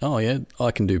think, oh yeah,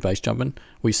 I can do base jumping.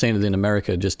 We've seen it in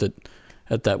America just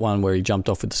at that one where he jumped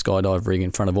off with the skydive rig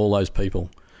in front of all those people.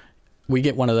 We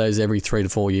get one of those every 3 to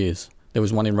 4 years. There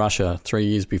was one in Russia 3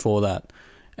 years before that.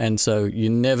 And so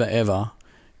you're never ever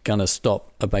going to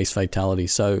stop a base fatality.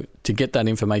 So to get that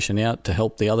information out to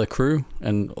help the other crew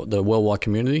and the worldwide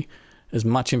community, as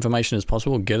much information as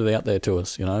possible, get it out there to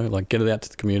us, get it out to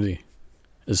the community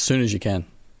as soon as you can.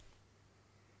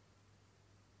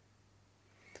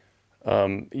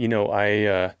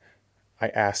 I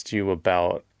asked you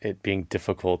about it being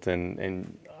difficult,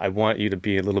 and I want you to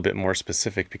be a little bit more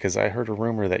specific, because I heard a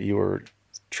rumor that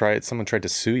someone tried to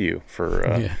sue you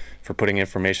for putting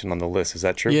information on the list. Is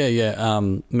that true? Yeah.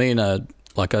 Me and I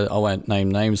won't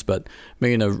name names, but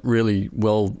me and a really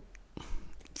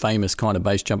famous kind of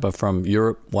base jumper from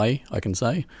Europe way, I can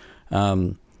say.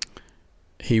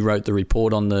 He wrote the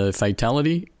report on the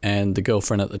fatality, and the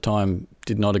girlfriend at the time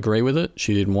did not agree with it.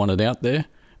 She didn't want it out there.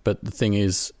 But the thing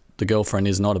is, the girlfriend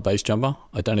is not a base jumper.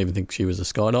 I don't even think she was a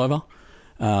skydiver.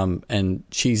 And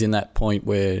she's in that point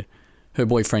where her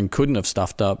boyfriend couldn't have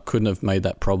stuffed up, couldn't have made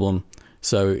that problem.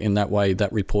 So in that way,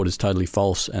 that report is totally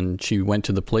false. And she went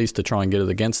to the police to try and get it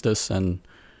against us. And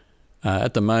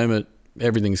at the moment,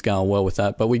 everything's going well with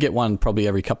that. But we get one probably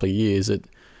every couple of years.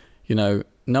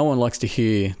 No one likes to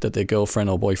hear that their girlfriend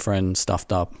or boyfriend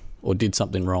stuffed up or did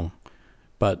something wrong.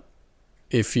 But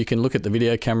if you can look at the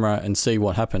video camera and see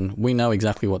what happened, we know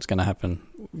exactly what's going to happen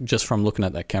just from looking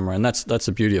at that camera. And that's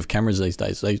the beauty of cameras these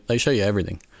days. They show you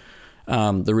everything.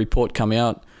 The report come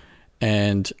out,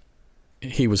 and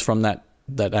he was from that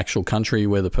actual country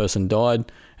where the person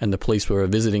died, and the police were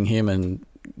visiting him, and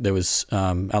there was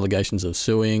allegations of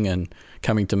suing and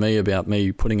coming to me about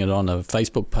me putting it on a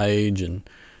Facebook page, and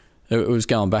it was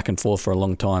going back and forth for a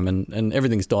long time, and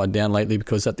everything's died down lately,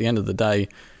 because at the end of the day,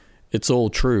 it's all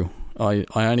true. I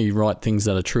only write things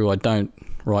that are true. I don't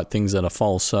write things that are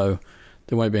false, so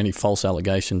there won't be any false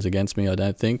allegations against me, I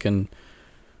don't think. And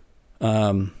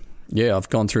I've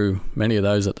gone through many of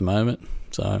those at the moment.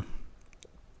 So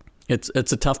it's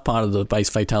a tough part of the base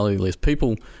fatality list.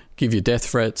 People give you death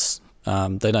threats.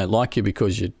 They don't like you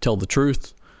because you tell the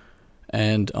truth.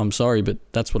 And I'm sorry, but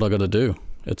that's what I got to do.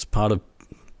 It's part of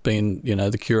being,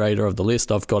 the curator of the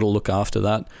list. I've got to look after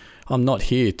that. I'm not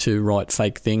here to write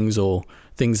fake things or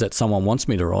things that someone wants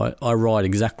me to write. I write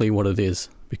exactly what it is,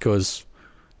 because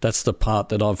that's the part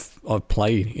that I've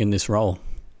played in this role.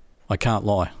 I can't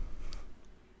lie.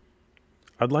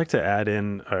 I'd like to add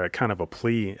in a kind of a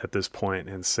plea at this point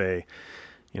and say,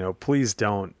 please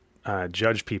don't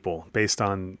judge people based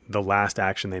on the last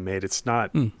action they made. It's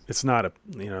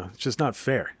just not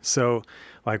fair. So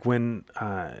when,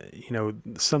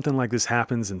 something like this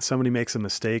happens and somebody makes a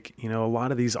mistake, a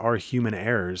lot of these are human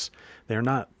errors. They're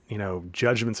not,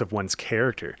 judgments of one's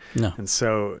character. No. And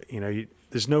so,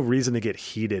 there's no reason to get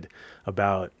heated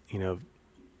about,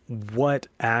 what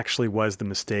actually was the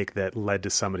mistake that led to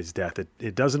somebody's death.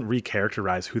 It doesn't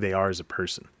recharacterize who they are as a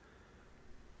person.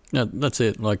 No, that's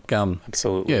it.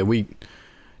 Absolutely. Yeah,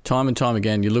 time and time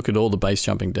again, you look at all the base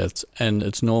jumping deaths, and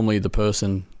it's normally the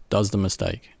person does the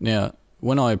mistake. Now,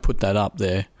 when I put that up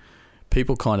there,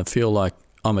 people kind of feel like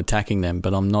I'm attacking them,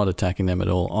 but I'm not attacking them at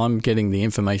all. I'm getting the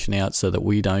information out so that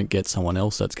we don't get someone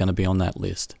else that's going to be on that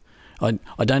list. I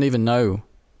don't even know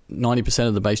 90%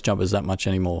 of the base jumpers that much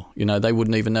anymore. They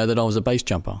wouldn't even know that I was a base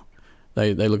jumper.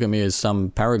 They look at me as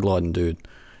some paragliding dude.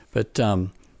 But the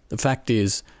fact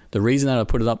is, the reason that I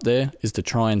put it up there is to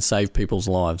try and save people's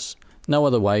lives. No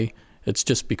other way. It's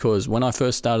just because when I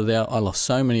first started out, I lost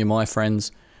so many of my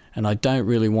friends, and I don't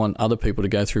really want other people to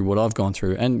go through what I've gone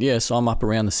through. And yes, I'm up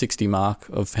around the 60 mark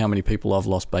of how many people I've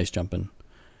lost base jumping.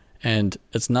 And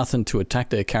it's nothing to attack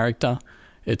their character.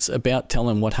 It's about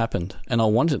telling what happened. And I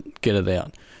want to get it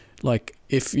out. Like,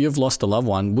 if you've lost a loved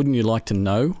one, wouldn't you like to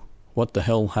know what the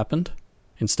hell happened?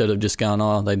 Instead of just going,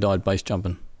 oh, they died base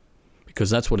jumping. Because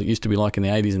that's what it used to be like in the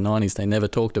 80s and 90s. They never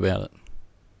talked about it.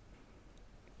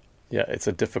 Yeah, it's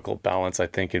a difficult balance, I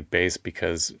think, at base,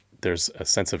 because there's a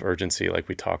sense of urgency, like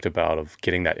we talked about, of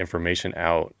getting that information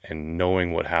out and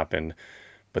knowing what happened.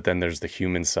 But then there's the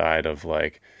human side of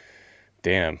like,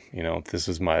 damn, this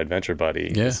was my adventure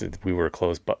buddy. Yeah. We were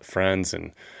close friends,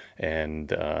 and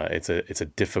it's a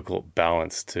difficult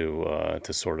balance to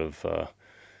sort of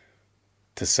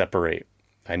to separate.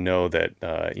 I know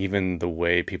that even the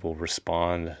way people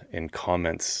respond in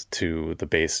comments to the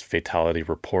BASE fatality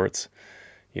reports,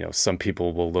 some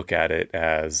people will look at it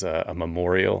as a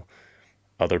memorial.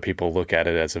 Other people look at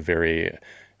it as a very,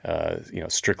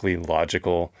 strictly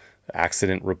logical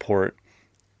accident report.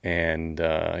 And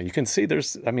you can see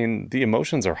the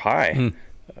emotions are high.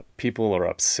 People are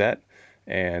upset,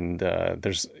 and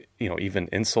there's, even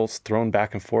insults thrown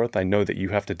back and forth. I know that you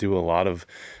have to do a lot of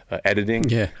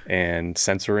editing and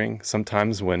censoring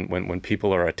sometimes when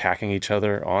people are attacking each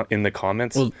other in the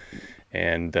comments. Well,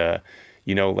 and,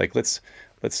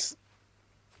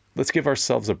 let's give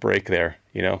ourselves a break there.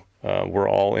 We're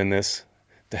all in this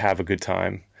to have a good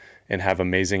time and have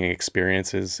amazing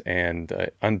experiences,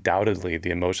 and undoubtedly the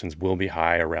emotions will be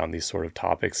high around these sort of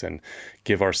topics, and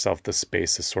give ourselves the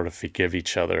space to sort of forgive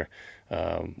each other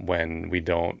when we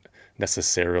don't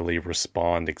necessarily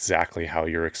respond exactly how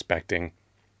you're expecting.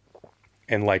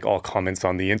 And like all comments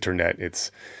on the internet,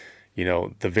 it's,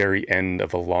 the very end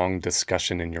of a long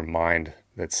discussion in your mind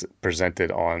that's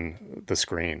presented on the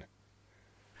screen.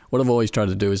 What I've always tried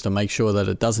to do is to make sure that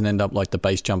it doesn't end up like the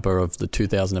base jumper of the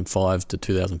 2005 to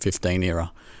 2015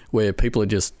 era, where people are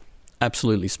just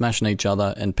absolutely smashing each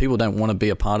other, and people don't want to be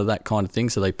a part of that kind of thing,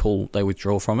 so they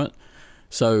withdraw from it.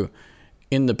 So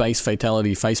in the BASE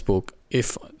Fatality Facebook,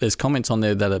 if there's comments on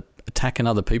there that are attacking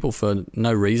other people for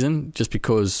no reason, just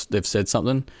because they've said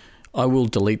something, I will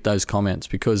delete those comments,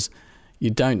 because you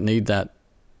don't need that.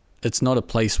 It's not a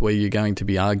place where you're going to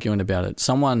be arguing about it.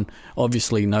 Someone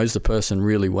obviously knows the person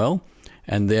really well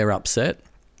and they're upset.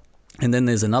 And then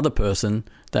there's another person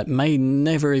that may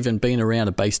never even been around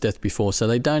a base death before, so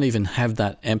they don't even have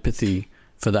that empathy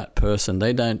for that person.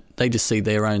 They just see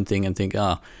their own thing and think,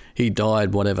 he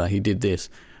died, whatever, he did this.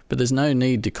 But there's no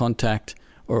need to contact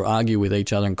or argue with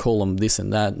each other and call them this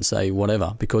and that and say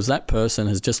whatever, because that person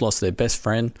has just lost their best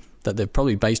friend that they've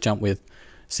probably base jumped with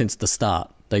since the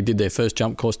start. They did their first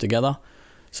jump course together.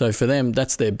 So for them,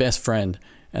 that's their best friend.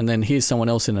 And then here's someone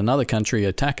else in another country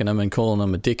attacking them and calling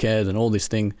them a dickhead and all this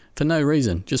thing for no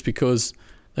reason, just because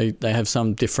they have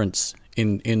some difference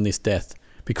in this death.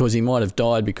 Because he might have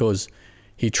died because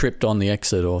he tripped on the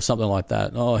exit or something like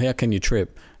that. Oh, how can you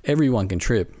trip? Everyone can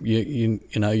trip. You're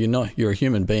a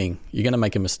human being. You're going to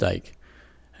make a mistake.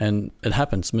 And it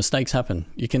happens. Mistakes happen.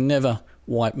 You can never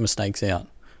wipe mistakes out.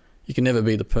 You can never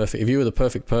be the perfect. If you were the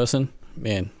perfect person,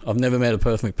 man, I've never met a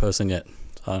perfect person yet.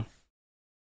 So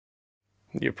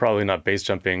you're probably not base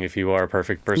jumping if you are a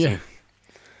perfect person.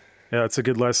 Yeah, it's a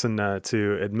good lesson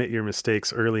to admit your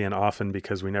mistakes early and often,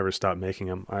 because we never stop making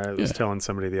them. I was telling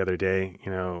somebody the other day,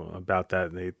 about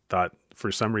that. And they thought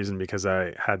for some reason, because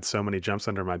I had so many jumps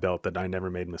under my belt, that I never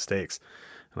made mistakes.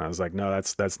 And I was like, no,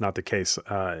 that's not the case.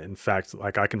 In fact,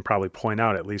 like, I can probably point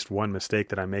out at least one mistake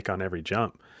that I make on every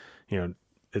jump.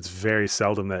 It's very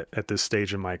seldom that at this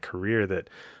stage in my career that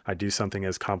I do something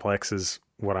as complex as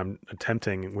what I'm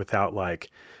attempting without like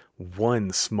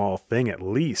one small thing at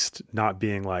least not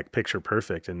being like picture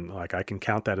perfect. And like, I can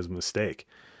count that as a mistake,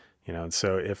 and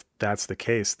so if that's the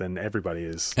case, then everybody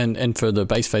is. And for the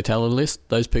BASE Fatality List,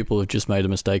 those people have just made a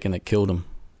mistake and it killed them.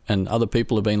 And other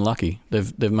people have been lucky.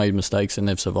 They've made mistakes and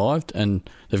they've survived and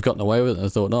they've gotten away with it. And they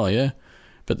thought, oh yeah.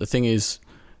 But the thing is,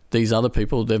 these other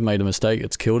people, they've made a mistake,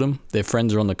 it's killed them. Their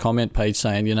friends are on the comment page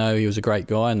saying, he was a great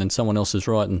guy, and then someone else is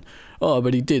writing, oh,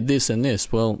 but he did this and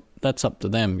this. Well, that's up to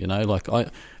them, Like,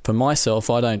 for myself,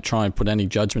 I don't try and put any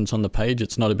judgments on the page.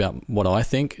 It's not about what I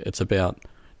think. It's about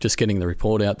just getting the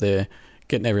report out there,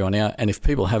 getting everyone out. And if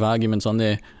people have arguments on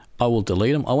there, I will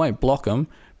delete them. I won't block them,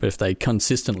 but if they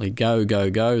consistently go,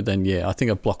 then yeah, I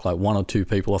think I've blocked like one or two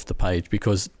people off the page,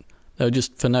 because they were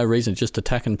just for no reason, just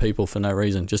attacking people for no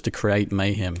reason, just to create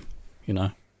mayhem,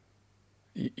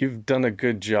 You've done a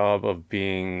good job of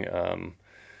being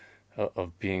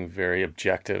of being very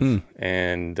objective.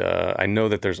 And I know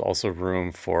that there's also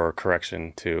room for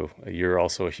correction too. You're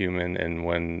also a human, and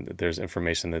when there's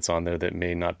information that's on there that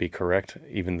may not be correct,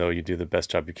 even though you do the best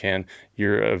job you can,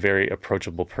 you're a very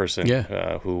approachable person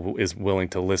who is willing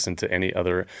to listen to any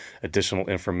other additional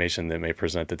information that may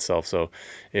present itself. So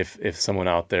if someone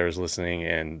out there is listening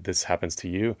and this happens to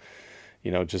you,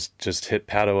 just hit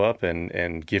Patto up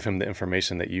and give him the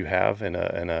information that you have in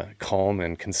a calm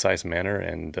and concise manner,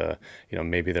 and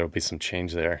maybe there'll be some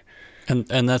change there.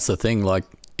 And that's the thing. Like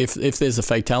if there's a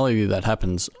fatality that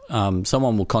happens,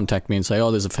 someone will contact me and say, "Oh,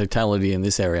 there's a fatality in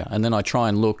this area," and then I try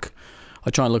and look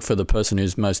for the person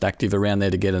who's most active around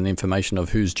there to get an information of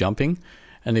who's jumping.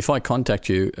 And if I contact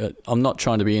you, I'm not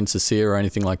trying to be insincere or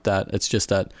anything like that. It's just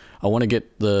that I want to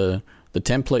get the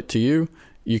template to you.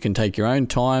 You can take your own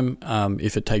time.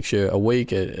 If it takes you a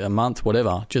week, a month,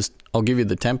 whatever, I'll give you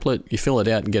the template. You fill it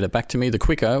out and get it back to me. The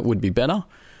quicker would be better.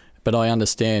 But I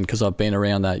understand, because I've been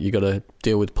around that. You got to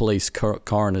deal with police,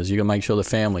 coroners. You got to make sure the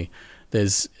family.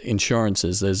 There's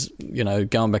insurances. There's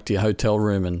going back to your hotel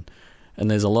room,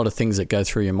 and there's a lot of things that go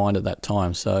through your mind at that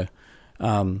time. So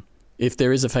if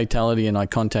there is a fatality and I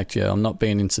contact you, I'm not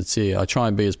being insincere. I try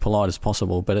and be as polite as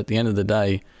possible. But at the end of the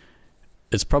day,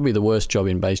 it's probably the worst job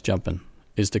in base jumping,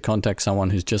 is to contact someone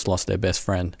who's just lost their best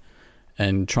friend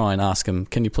and try and ask them,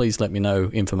 can you please let me know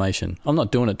information? I'm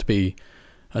not doing it to be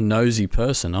a nosy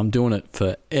person. I'm doing it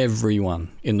for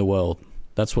everyone in the world.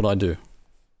 That's what I do.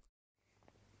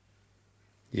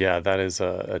 Yeah, that is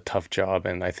a tough job,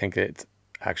 and I think it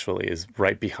actually is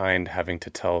right behind having to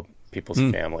tell people's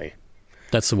family.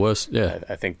 That's the worst, yeah.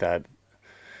 I think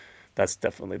that's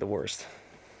definitely the worst.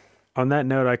 On that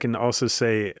note, I can also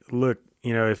say, look,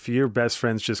 if your best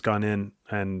friend's just gone in,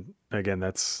 and again,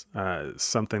 that's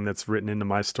something that's written into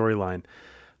my storyline,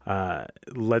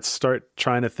 let's start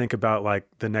trying to think about like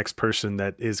the next person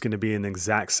that is going to be in the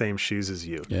exact same shoes as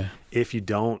you. Yeah. If you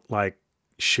don't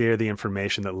share the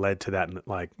information that led to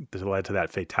that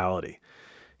fatality,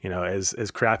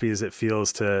 as crappy as it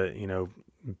feels to,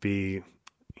 be,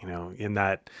 in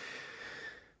that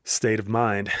state of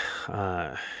mind,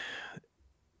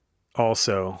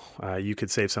 also, you could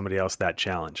save somebody else that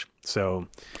challenge. So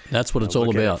that's what it's all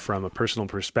about from a personal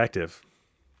perspective.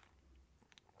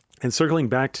 And circling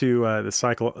back to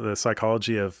the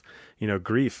psychology of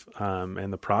grief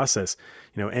and the process,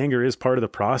 anger is part of the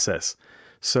process.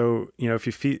 So if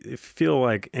you feel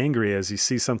like angry as you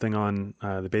see something on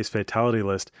the BASE Fatality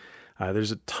List,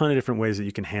 there's a ton of different ways that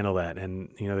you can handle that.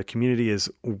 And, the community is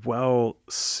well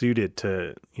suited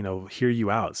to, hear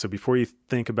you out. So before you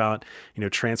think about,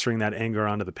 transferring that anger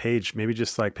onto the page, maybe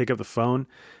just pick up the phone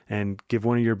and give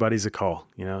one of your buddies a call.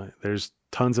 There's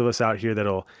tons of us out here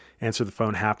that'll answer the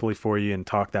phone happily for you and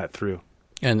talk that through.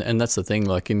 And that's the thing,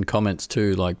 in comments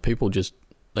too, people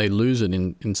they lose it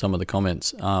in some of the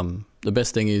comments. The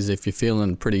best thing is if you're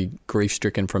feeling pretty grief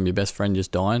stricken from your best friend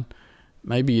just dying,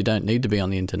 maybe you don't need to be on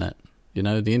the internet.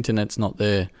 The internet's not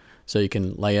there so you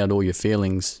can lay out all your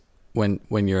feelings when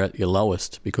you're at your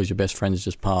lowest because your best friend's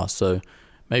just passed. So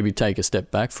maybe take a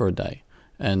step back for a day,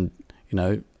 and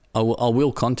I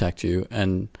will contact you,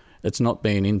 and it's not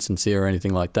being insincere or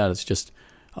anything like that. It's just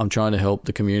I'm trying to help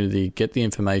the community get the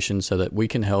information so that we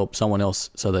can help someone else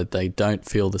so that they don't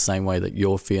feel the same way that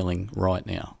you're feeling right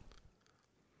now.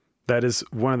 That is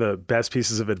one of the best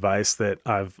pieces of advice that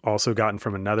I've also gotten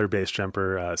from another base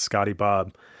jumper, Scotty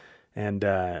Bob. And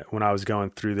when I was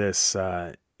going through this,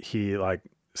 he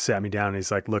sat me down and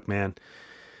he's like, look, man,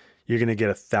 you're going to get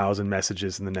 1,000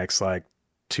 messages in the next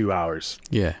 2 hours.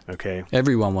 Yeah. Okay.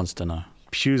 Everyone wants to know.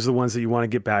 Choose the ones that you want to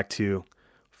get back to.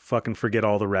 Fucking forget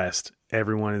all the rest.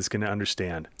 Everyone is going to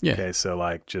understand. Yeah. Okay.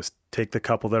 So just take the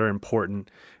couple that are important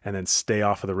and then stay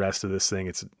off of the rest of this thing.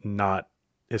 It's going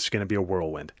to be a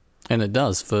whirlwind. And it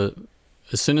does.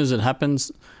 As soon as it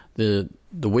happens, the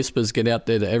whispers get out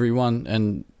there to everyone,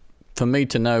 and for me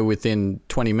to know within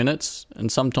 20 minutes,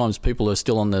 and sometimes people are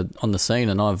still on the scene,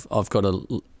 and I've got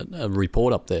a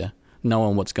report up there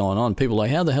knowing what's going on. People are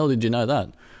like, how the hell did you know that?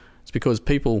 It's because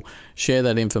people share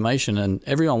that information, and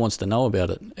everyone wants to know about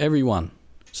it. Everyone.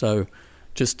 So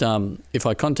just if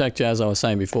I contact you, as I was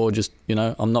saying before, just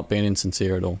I'm not being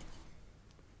insincere at all.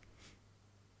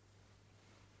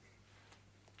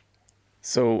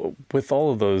 So with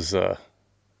all of those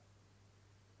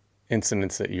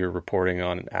incidents that you're reporting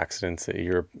on, and accidents that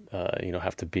you're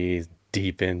have to be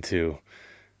deep into,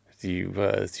 do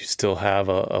you still have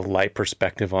a light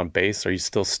perspective on base? Are you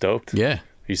still stoked? Yeah.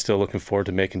 Are you still looking forward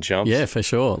to making jumps? Yeah, for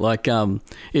sure.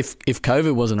 If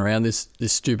COVID wasn't around, this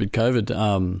stupid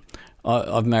COVID,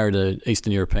 I've married an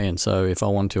Eastern European, so if I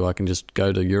want to, I can just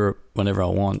go to Europe whenever I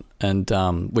want, and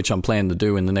which I'm planning to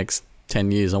do in the next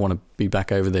 10 years. I want to be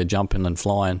back over there jumping and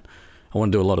flying. I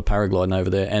want to do a lot of paragliding over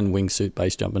there and wingsuit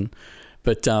base jumping.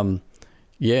 But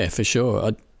yeah, for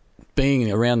sure.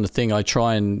 Being around the thing, I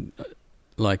try and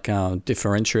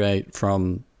differentiate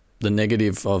from the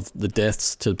negative of the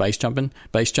deaths to base jumping.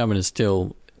 Base jumping is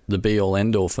still the be-all,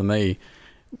 end-all for me.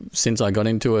 Since I got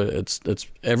into it, it's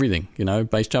everything, you know.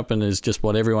 Base jumping is just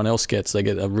what everyone else gets. They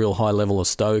get a real high level of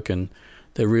stoke, and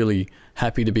they're really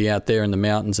happy to be out there in the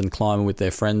mountains and climbing with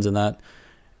their friends and that.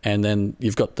 And then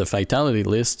you've got the fatality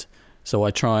list, so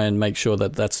I try and make sure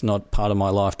that that's not part of my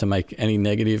life to make any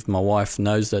negative. My wife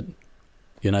knows that,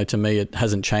 you know, to me it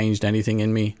hasn't changed anything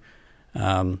in me.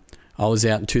 I was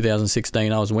out in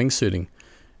 2016, I was wingsuiting,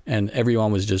 and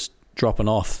everyone was just dropping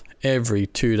off every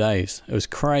 2 days. It was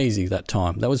crazy that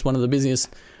time. That was one of the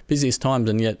busiest times,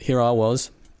 and yet here I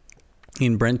was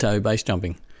in Brento base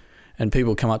jumping, and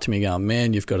people come up to me going,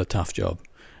 man, you've got a tough job.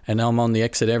 And now I'm on the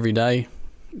exit every day.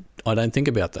 I don't think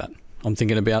about that. I'm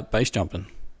thinking about base jumping.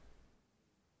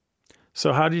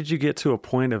 So how did you get to a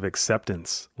point of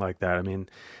acceptance like that? I mean,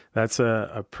 that's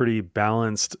a pretty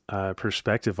balanced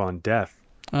perspective on death.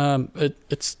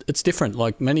 It's different.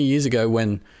 Like many years ago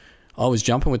when I was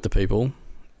jumping with the people,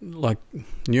 like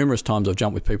numerous times I've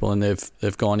jumped with people and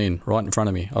they've gone in right in front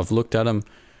of me. I've looked at them.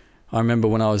 I remember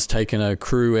when I was taking a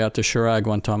crew out to Chirag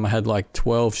one time, I had like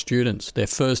 12 students. Their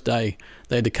first day,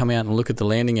 they had to come out and look at the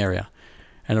landing area.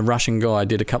 And a Russian guy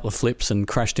did a couple of flips and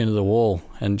crashed into the wall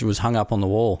and was hung up on the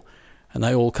wall. And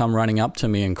they all come running up to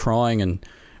me and crying, and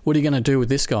what are you going to do with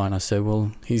this guy? And I said,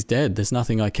 well, he's dead. There's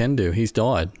nothing I can do. He's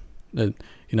died. You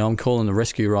know, I'm calling the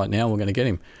rescue right now. We're going to get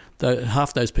him.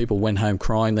 Half those people went home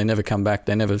crying. They never come back.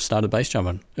 They never started base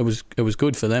jumping. It was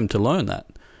good for them to learn that.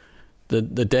 The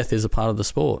death is a part of the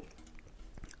sport.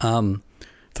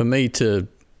 For me to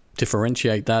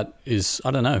differentiate that is,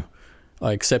 I don't know.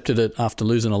 I accepted it after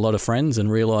losing a lot of friends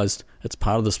and realised it's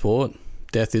part of the sport.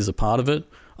 Death is a part of it.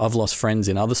 I've lost friends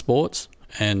in other sports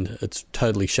and it's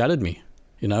totally shattered me.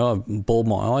 You know, I've bawled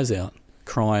my eyes out,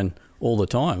 crying all the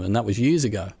time, and that was years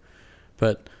ago.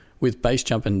 But with base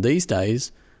jumping these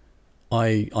days,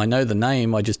 I know the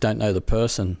name, I just don't know the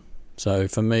person. So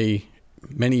for me,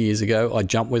 many years ago, I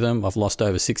jumped with them. I've lost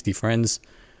over 60 friends.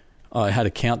 I had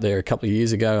a count there a couple of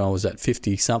years ago. I was at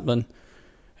 50-something,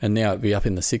 and now it'd be up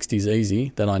in the 60s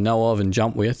easy that I know of and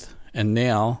jump with. And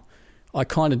now I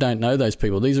kind of don't know those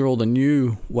people. These are all the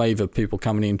new wave of people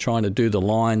coming in trying to do the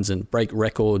lines and break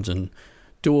records and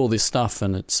do all this stuff.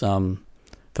 And it's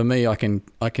for me, I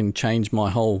can change my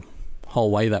whole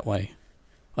way that way.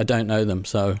 I don't know them,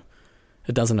 so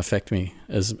it doesn't affect me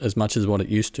as much as what it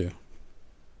used to.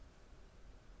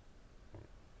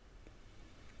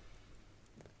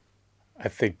 I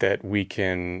think that we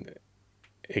can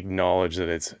acknowledge that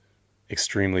it's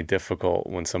extremely difficult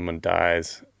when someone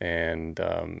dies, and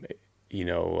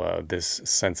this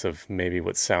sense of maybe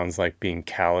what sounds like being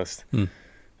calloused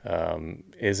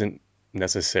isn't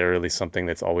necessarily something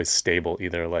that's always stable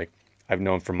either. Like, I've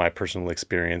known from my personal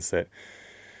experience that,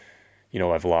 you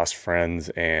know, I've lost friends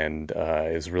and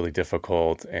it was really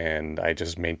difficult, and I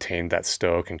just maintained that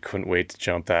stoke and couldn't wait to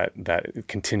jump that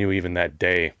continue even that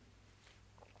day.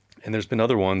 And there's been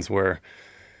other ones where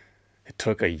it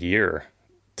took a year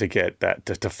to get that,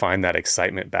 to find that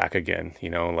excitement back again, you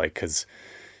know, like, cause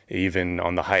even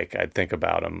on the hike, I'd think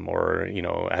about them, or, you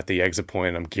know, at the exit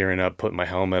point, I'm gearing up, putting my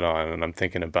helmet on, and I'm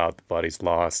thinking about the body's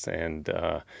lost. And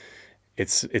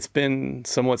it's been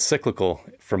somewhat cyclical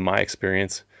from my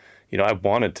experience. You know, I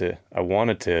wanted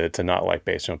to not like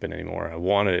base jumping anymore. I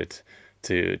wanted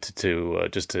it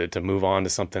to move on to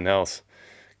something else,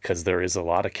 because there is a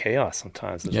lot of chaos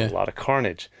sometimes. There's a lot of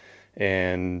carnage,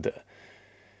 and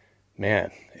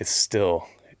man, it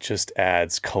just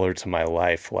adds color to my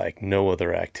life like no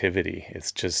other activity.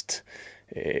 It's just,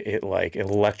 it like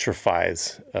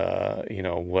electrifies,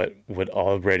 what would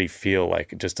already feel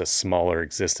like just a smaller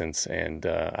existence. And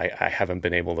I haven't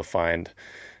been able to find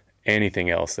anything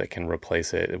else that can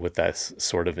replace it with that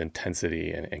sort of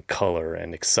intensity and color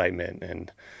and excitement.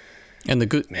 And the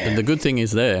good thing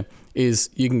is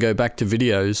you can go back to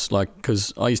videos, like,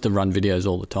 because I used to run videos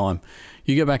all the time.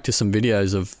 You go back to some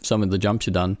videos of some of the jumps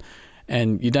you've done,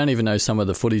 and you don't even know some of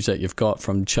the footage that you've got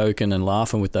from choking and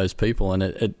laughing with those people, and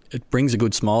it brings a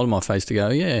good smile to my face to go,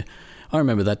 yeah, I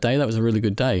remember that day. That was a really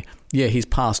good day. Yeah, he's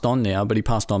passed on now, but he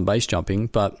passed on base jumping.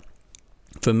 But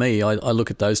for me, I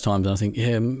look at those times and I think,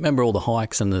 yeah, remember all the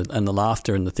hikes and the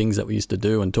laughter and the things that we used to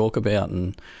do and talk about,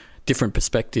 and different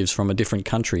perspectives from a different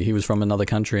country. He was from another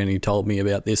country and he told me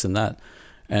about this and that.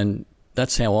 And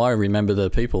that's how I remember the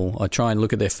people. I try and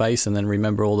look at their face and then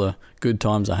remember all the good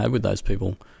times I had with those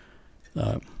people.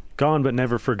 Gone but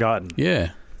never forgotten.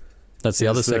 Yeah. That's the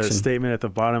other section. The statement at the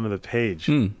bottom of the page.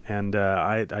 And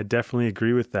I definitely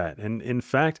agree with that. And in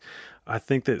fact, I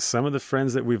think that some of the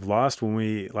friends that we've lost, when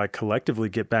we like collectively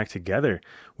get back together,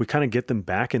 we kind of get them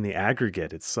back in the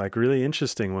aggregate. It's like really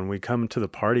interesting when we come to the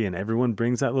party and everyone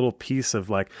brings that little piece of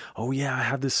like, oh yeah, I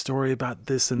have this story about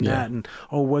this and that. And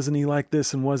oh, wasn't he like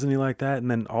this and wasn't he like that? And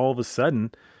then all of a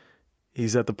sudden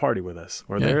he's at the party with us,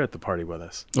 or they're at the party with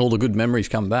us. All the good memories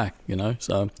come back, you know.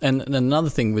 So, and another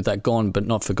thing with that gone but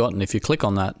not forgotten, if you click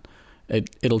on that,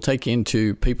 it'll take you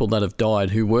into people that have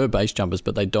died who were base jumpers,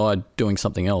 but they died doing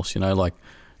something else, you know, like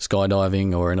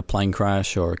skydiving or in a plane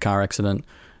crash or a car accident.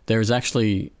 There is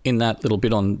actually, in that little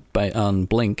bit on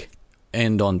Blink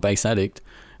and on Base Addict,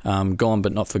 gone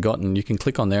but not forgotten, you can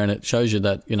click on there and it shows you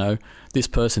that, you know, this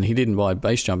person, he didn't die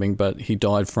base jumping, but he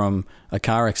died from a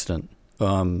car accident,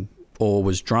 or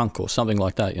was drunk or something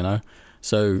like that, you know.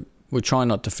 So we're trying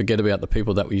not to forget about the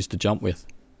people that we used to jump with.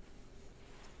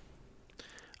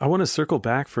 I want to circle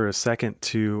back for a second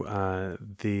to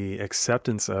the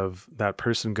acceptance of that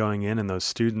person going in and those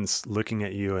students looking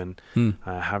at you and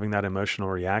having that emotional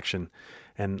reaction.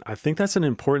 And I think that's an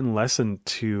important lesson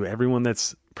to everyone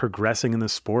that's progressing in the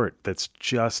sport, that's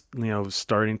just, you know,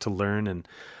 starting to learn. And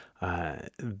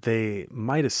they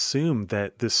might assume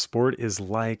that this sport is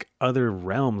like other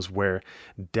realms where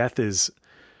death is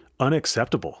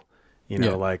unacceptable. You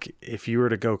know, like if you were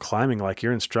to go climbing, like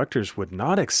your instructors would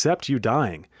not accept you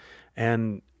dying.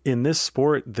 And in this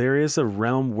sport, there is a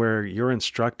realm where your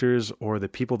instructors or the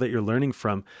people that you're learning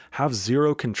from have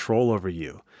zero control over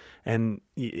you. And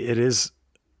it is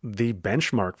the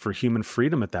benchmark for human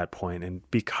freedom at that point. And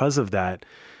because of that,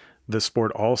 the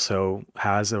sport also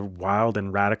has a wild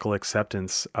and radical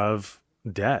acceptance of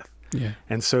death. Yeah.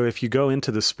 And so if you go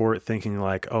into the sport thinking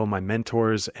like, oh, my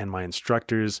mentors and my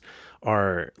instructors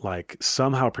are like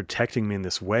somehow protecting me in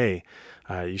this way,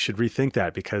 you should rethink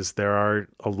that, because there are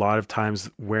a lot of times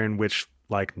where in which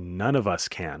like none of us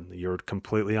can. You're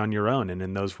completely on your own. And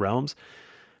in those realms,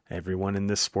 everyone in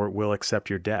this sport will accept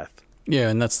your death. Yeah.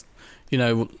 And that's, you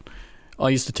know, I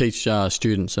used to teach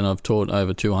students, and I've taught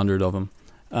over 200 of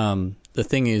them. The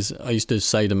thing is, I used to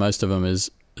say to most of them is,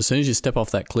 as soon as you step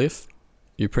off that cliff,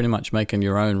 you're pretty much making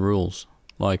your own rules.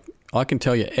 Like, I can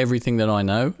tell you everything that I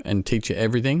know and teach you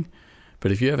everything,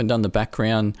 but if you haven't done the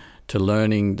background to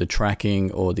learning the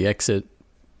tracking or the exit,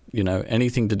 you know,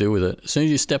 anything to do with it, as soon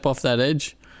as you step off that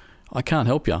edge, I can't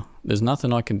help you. There's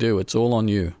nothing I can do. It's all on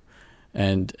you.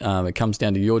 And it comes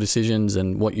down to your decisions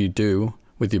and what you do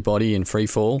with your body in free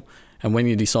fall. And when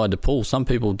you decide to pull, some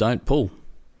people don't pull,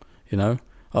 you know.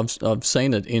 I've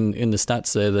seen it in the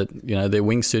stats there that, you know, they're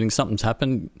wingsuiting, something's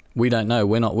happened, we don't know,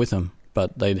 we're not with them,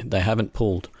 but they haven't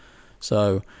pulled.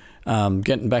 So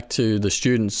getting back to the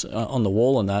students on the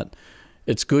wall and that,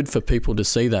 it's good for people to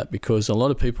see that, because a lot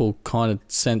of people kind of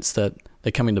sense that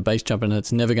they're coming to base jumping and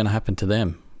it's never going to happen to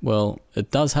them. Well,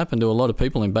 it does happen to a lot of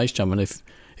people in base jumping. If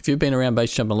you've been around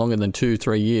base jumping longer than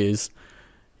 2-3 years,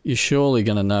 you're surely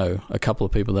going to know a couple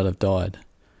of people that have died.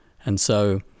 And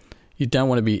so you don't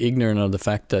want to be ignorant of the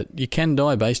fact that you can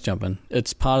die base jumping.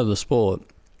 It's part of the sport.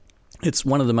 It's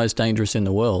one of the most dangerous in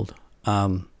the world.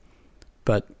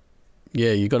 But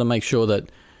yeah, you got to make sure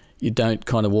that you don't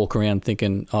kind of walk around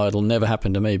thinking, oh, it'll never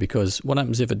happen to me, because what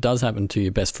happens if it does happen to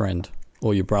your best friend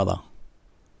or your brother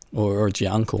or it's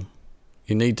your uncle?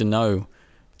 You need to know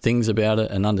things about it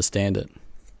and understand it.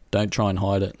 Don't try and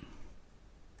hide it.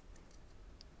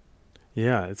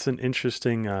 Yeah, it's an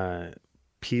interesting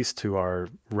piece to our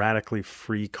radically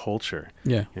free culture.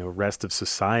 Yeah. You know, rest of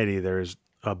society, there's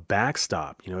a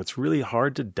backstop. You know, it's really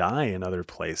hard to die in other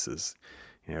places.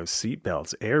 You know,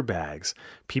 seatbelts, airbags,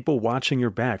 people watching your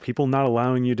back, people not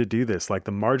allowing you to do this. Like,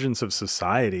 the margins of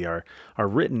society are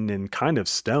written in kind of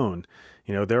stone.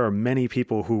 You know, there are many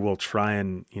people who will try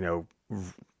and, you know,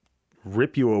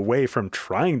 rip you away from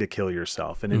trying to kill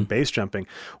yourself. And in base jumping,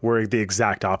 we're the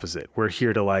exact opposite. We're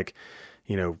here to, like,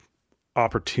 you know,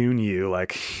 opportune you,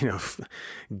 like, you know,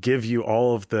 give you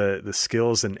all of the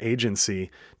skills and agency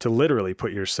to literally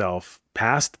put yourself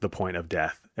past the point of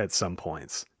death at some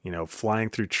points. You know, flying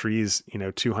through trees, you know,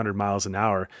 200 miles an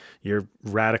hour, you're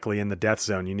radically in the death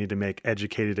zone. You need to make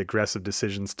educated, aggressive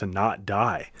decisions to not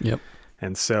die. Yep.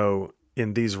 And so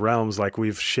in these realms, like,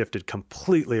 we've shifted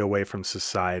completely away from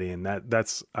society. And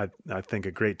that's, I think,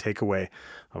 a great takeaway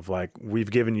of, like,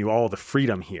 we've given you all the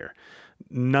freedom here.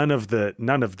 None of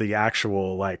the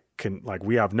actual, like,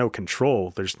 we have no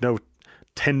control. There's no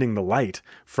tending the light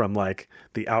from like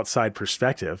the outside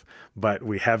perspective, but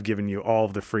we have given you all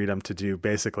of the freedom to do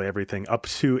basically everything up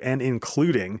to and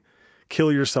including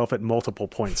kill yourself at multiple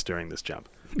points during this jump.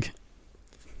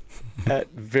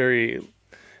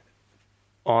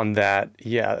 On that,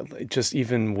 yeah, just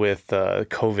even with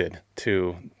COVID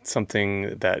too,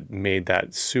 something that made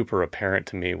that super apparent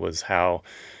to me was how,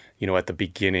 at the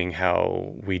beginning,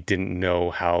 how we didn't know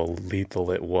how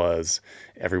lethal it was.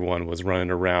 Everyone was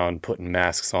running around putting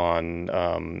masks on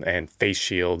and face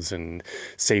shields and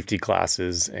safety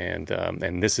glasses. And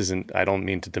this isn't, I don't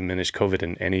mean to diminish COVID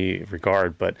in any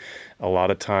regard, but a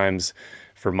lot of times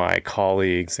for my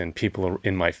colleagues and people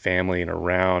in my family and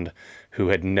around who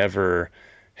had never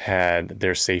had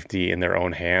their safety in their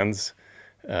own hands,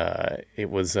 it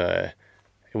was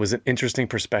an interesting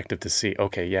perspective to see,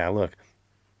 okay, yeah, look,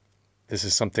 this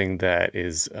is something that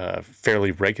is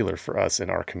fairly regular for us in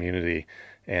our community.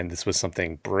 And this was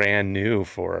something brand new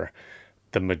for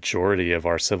the majority of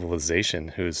our civilization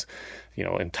whose,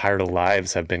 entire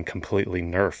lives have been completely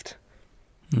nerfed.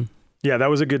 Yeah,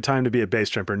 that was a good time to be a base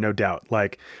jumper, no doubt.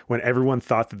 Like when everyone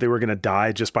thought that they were going to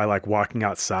die just by like walking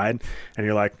outside, and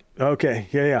you're like, okay,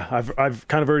 yeah, I've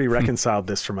kind of already reconciled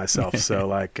this for myself. So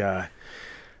like, I'm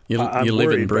you live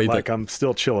worried, and breathe but like it. I'm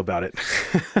still chill about it.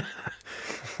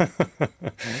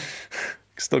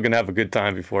 Still gonna have a good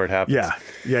time before it happens.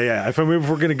 Yeah. If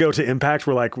we're gonna go to Impact,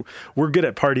 we're good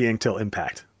at partying till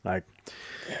Impact. Like,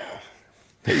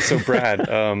 Hey, so Brad,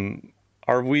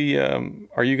 are you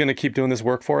going to keep doing this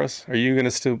work for us? Are you going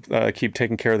to still keep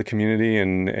taking care of the community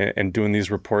and doing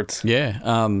these reports? Yeah,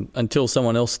 until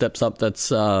someone else steps up that's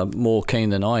more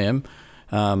keen than I am,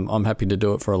 I'm happy to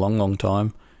do it for a long, long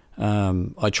time.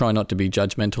 I try not to be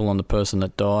judgmental on the person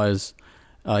that dies.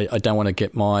 I don't want to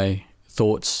get my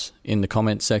thoughts in the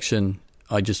comment section.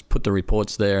 I just put the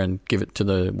reports there and give it to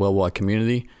the worldwide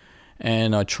community.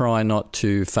 And I try not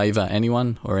to favour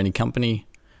anyone or any company.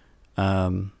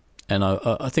 And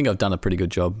I think I've done a pretty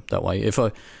good job that way.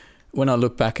 When I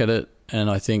look back at it and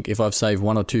I think if I've saved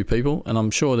one or two people, and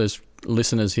I'm sure there's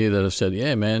listeners here that have said,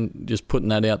 yeah, man, just putting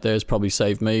that out there has probably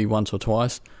saved me once or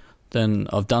twice, then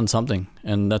I've done something.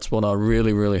 And that's what I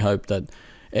really, really hope, that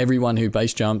everyone who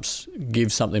base jumps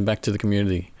gives something back to the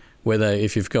community. Whether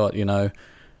if you've got,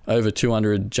 over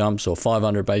 200 jumps or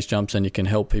 500 base jumps and you can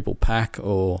help people pack,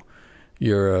 or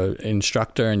you're an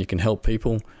instructor and you can help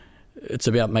people, it's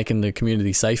about making the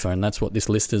community safer, and that's what this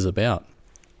list is about.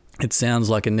 It sounds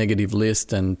like a negative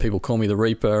list and people call me the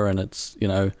Reaper, and it's,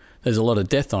 there's a lot of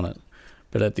death on it.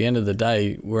 But at the end of the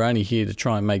day, we're only here to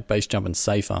try and make base jumping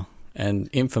safer, and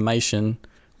information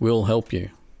will help you.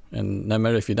 And no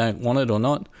matter if you don't want it or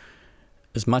not,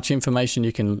 as much information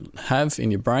you can have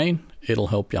in your brain, it'll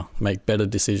help you make better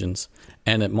decisions,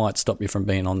 and it might stop you from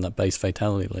being on that BASE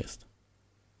Fatality List.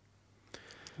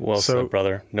 Well said,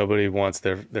 brother. Nobody wants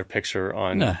their picture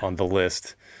on the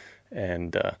list.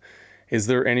 And is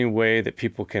there any way that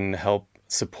people can help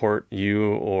support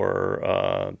you or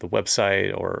the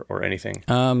website or anything?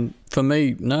 For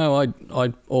me, no.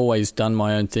 I'd always done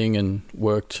my own thing and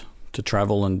worked to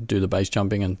travel and do the base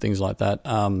jumping and things like that.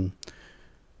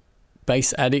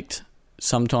 Base Addict,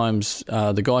 sometimes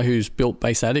the guy who's built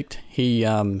Base Addict, he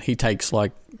takes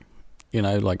like $5,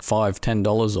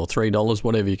 $10 or $3,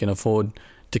 whatever you can afford,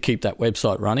 to keep that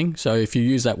website running. So if you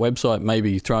use that website,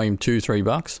 maybe throw him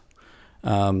 $2-3.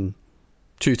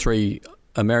 $2-3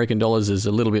 American dollars is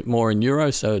a little bit more in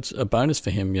euros, so it's a bonus for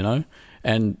him,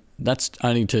 And that's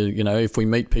only to, if we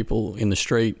meet people in the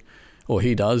street, or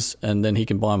he does, and then he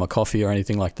can buy him a coffee or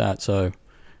anything like that. So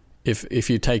if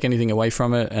you take anything away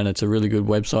from it and it's a really good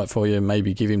website for you,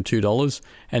 maybe give him $2.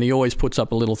 And he always puts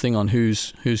up a little thing on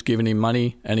who's given him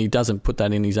money, and he doesn't put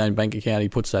that in his own bank account. He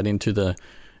puts that into the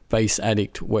Base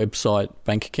Addict website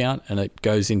bank account, and it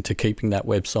goes into keeping that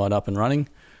website up and running.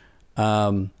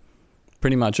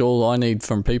 Pretty much all I need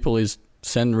from people is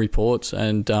send reports,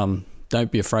 and don't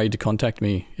be afraid to contact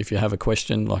me if you have a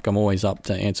question. Like, I'm always up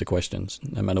to answer questions,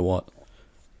 no matter what.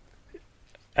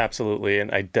 Absolutely.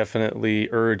 And I definitely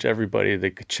urge everybody to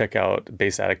check out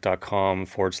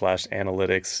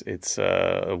baseaddict.com/analytics. It's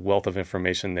a wealth of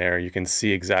information there. You can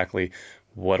see exactly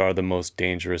what are the most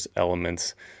dangerous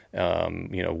elements,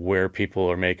 where people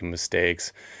are making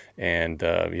mistakes. And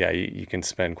you can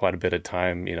spend quite a bit of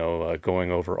time,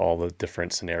 going over all the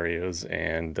different scenarios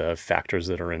and factors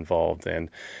that are involved. And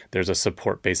there's a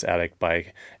support Base Addict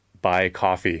buy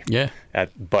coffee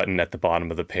button at the bottom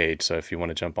of the page. So if you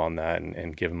want to jump on that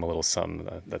and give them a little sum,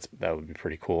 that would be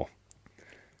pretty cool.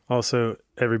 Also,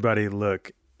 everybody,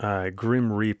 look,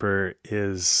 Grim Reaper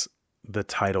is the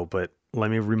title, but let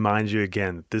me remind you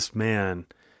again, this man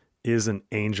is an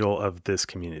angel of this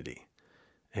community.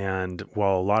 And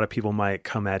while a lot of people might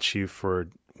come at you for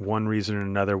one reason or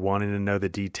another, wanting to know the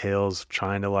details,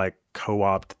 trying to like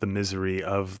co-opt the misery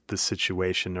of the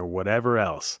situation or whatever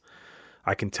else,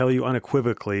 I can tell you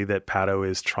unequivocally that Patto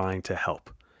is trying to help,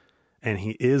 and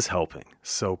he is helping.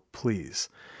 So please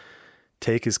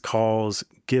take his calls,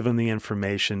 give him the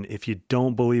information. If you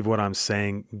don't believe what I'm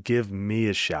saying, give me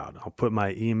a shout. I'll put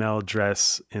my email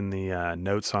address in the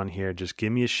notes on here. Just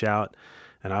give me a shout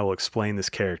and I will explain this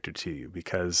character to you,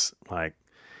 because like,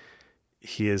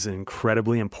 he is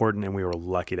incredibly important and we were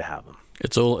lucky to have him.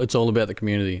 It's all about the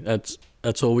community. That's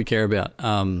all we care about.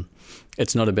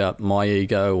 It's not about my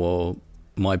ego or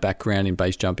my background in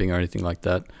base jumping or anything like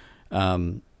that.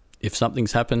 If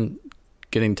something's happened,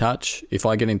 get in touch. If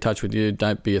I get in touch with you,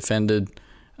 don't be offended.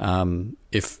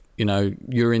 If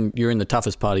you're in the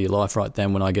toughest part of your life right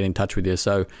then when I get in touch with you,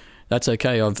 so that's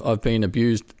okay. I've been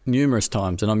abused numerous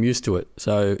times and I'm used to it.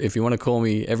 So if you want to call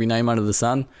me every name under the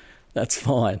sun, that's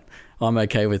fine. I'm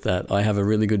okay with that. I have a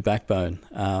really good backbone.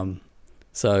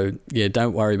 So yeah,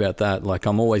 don't worry about that. Like,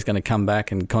 I'm always going to come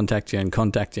back and contact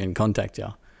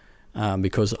you,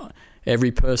 because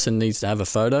every person needs to have a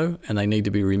photo and they need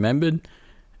to be remembered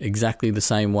exactly the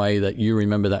same way that you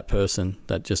remember that person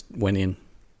that just went in.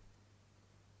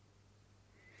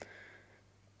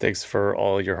 Thanks for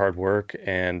all your hard work,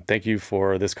 and thank you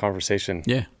for this conversation.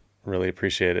 Yeah. Really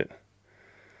appreciate it.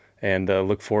 And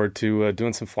look forward to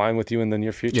doing some flying with you in the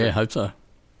near future. Yeah, hope so.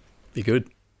 Be good.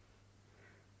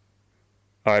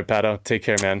 All right, Patto, take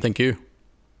care, man. Thank you.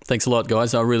 Thanks a lot,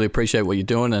 guys. I really appreciate what you're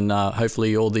doing, and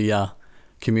hopefully all the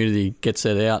community gets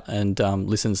that out and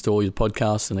listens to all your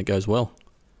podcasts and it goes well.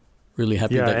 Really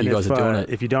happy that you guys are doing it.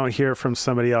 If you don't hear it from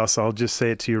somebody else, I'll just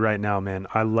say it to you right now, man.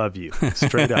 I love you.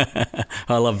 Straight up.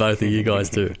 I love both of you guys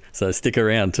too. So stick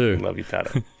around too. Love you,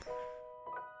 Patto.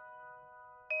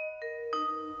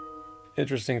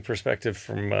 Interesting perspective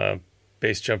from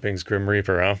base jumping's Grim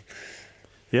Reaper, huh?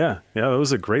 Yeah, that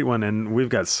was a great one. And we've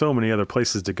got so many other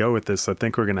places to go with this. I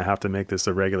think we're going to have to make this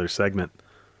a regular segment.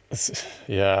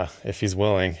 Yeah, if he's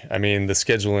willing. I mean, the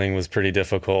scheduling was pretty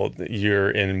difficult. You're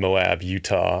in Moab,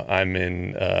 Utah. I'm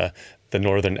in the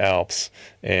Northern Alps,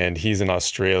 and he's in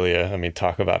Australia. I mean,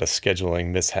 talk about a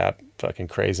scheduling mishap, fucking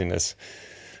craziness.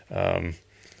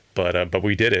 But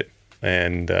we did it,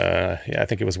 and yeah, I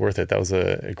think it was worth it. That was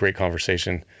a great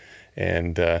conversation,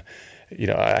 and I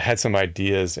had some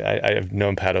ideas. I've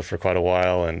known Patto for quite a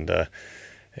while, and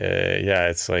yeah,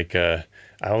 it's like.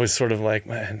 I always sort of like,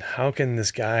 man, how can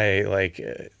this guy like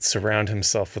surround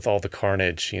himself with all the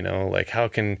carnage, like how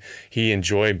can he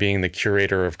enjoy being the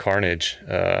curator of carnage?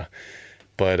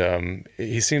 But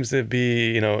he seems to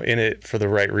be, in it for the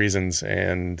right reasons,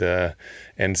 and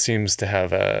seems to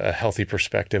have a healthy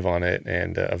perspective on it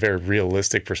and a very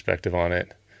realistic perspective on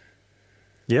it.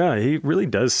 Yeah, he really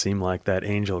does seem like that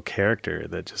angel character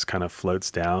that just kind of floats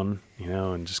down,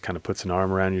 and just kind of puts an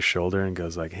arm around your shoulder and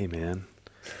goes like, hey man,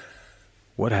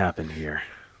 what happened here?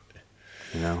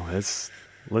 Let's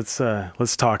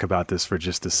talk about this for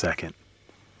just a second.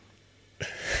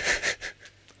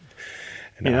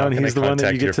 And he's the one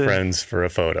that you get your friends for a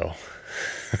photo.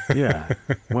 Yeah.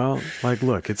 Well, like,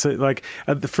 look, it's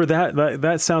for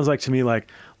that sounds like to me like,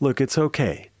 look, it's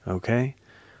okay. Okay.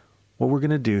 What we're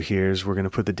going to do here is we're going to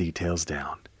put the details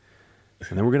down,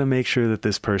 and then we're going to make sure that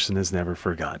this person is never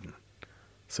forgotten.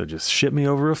 So just ship me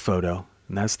over a photo,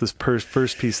 and that's the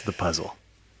first piece of the puzzle.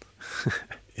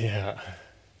 Yeah.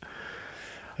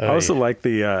 I also like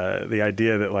the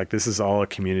idea that like this is all a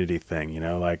community thing,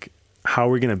 like how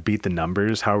are we going to beat the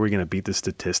numbers? How are we going to beat the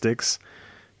statistics,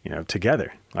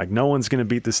 together? Like no one's going to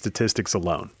beat the statistics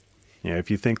alone. If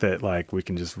you think that like we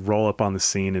can just roll up on the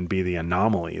scene and be the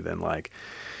anomaly, then like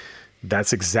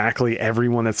that's exactly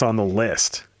everyone that's on the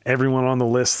list. Everyone on the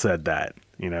list said that,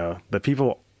 the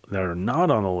people that are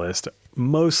not on the list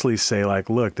mostly say like,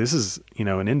 look, this is,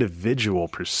 an individual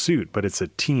pursuit, but it's a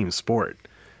team sport.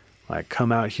 Like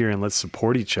come out here and let's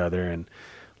support each other and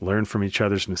learn from each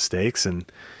other's mistakes. And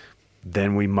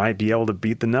then we might be able to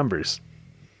beat the numbers.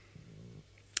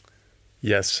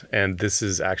 Yes. And this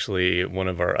is actually one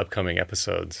of our upcoming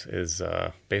episodes is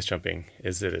base jumping.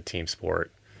 Is it a team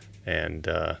sport? And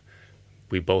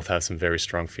we both have some very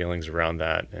strong feelings around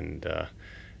that.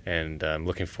 And I'm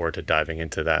looking forward to diving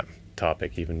into that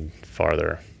topic even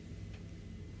farther.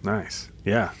 Nice.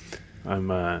 Yeah.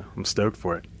 I'm stoked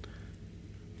for it.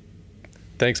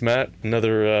 Thanks, Matt.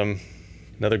 Another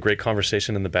great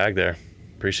conversation in the bag there.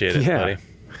 Appreciate it, buddy.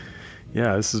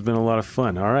 Yeah, this has been a lot of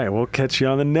fun. All right, we'll catch you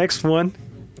on the next one.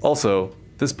 Also,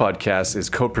 this podcast is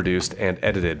co-produced and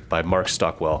edited by Mark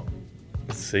Stockwell.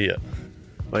 See ya.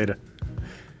 Later.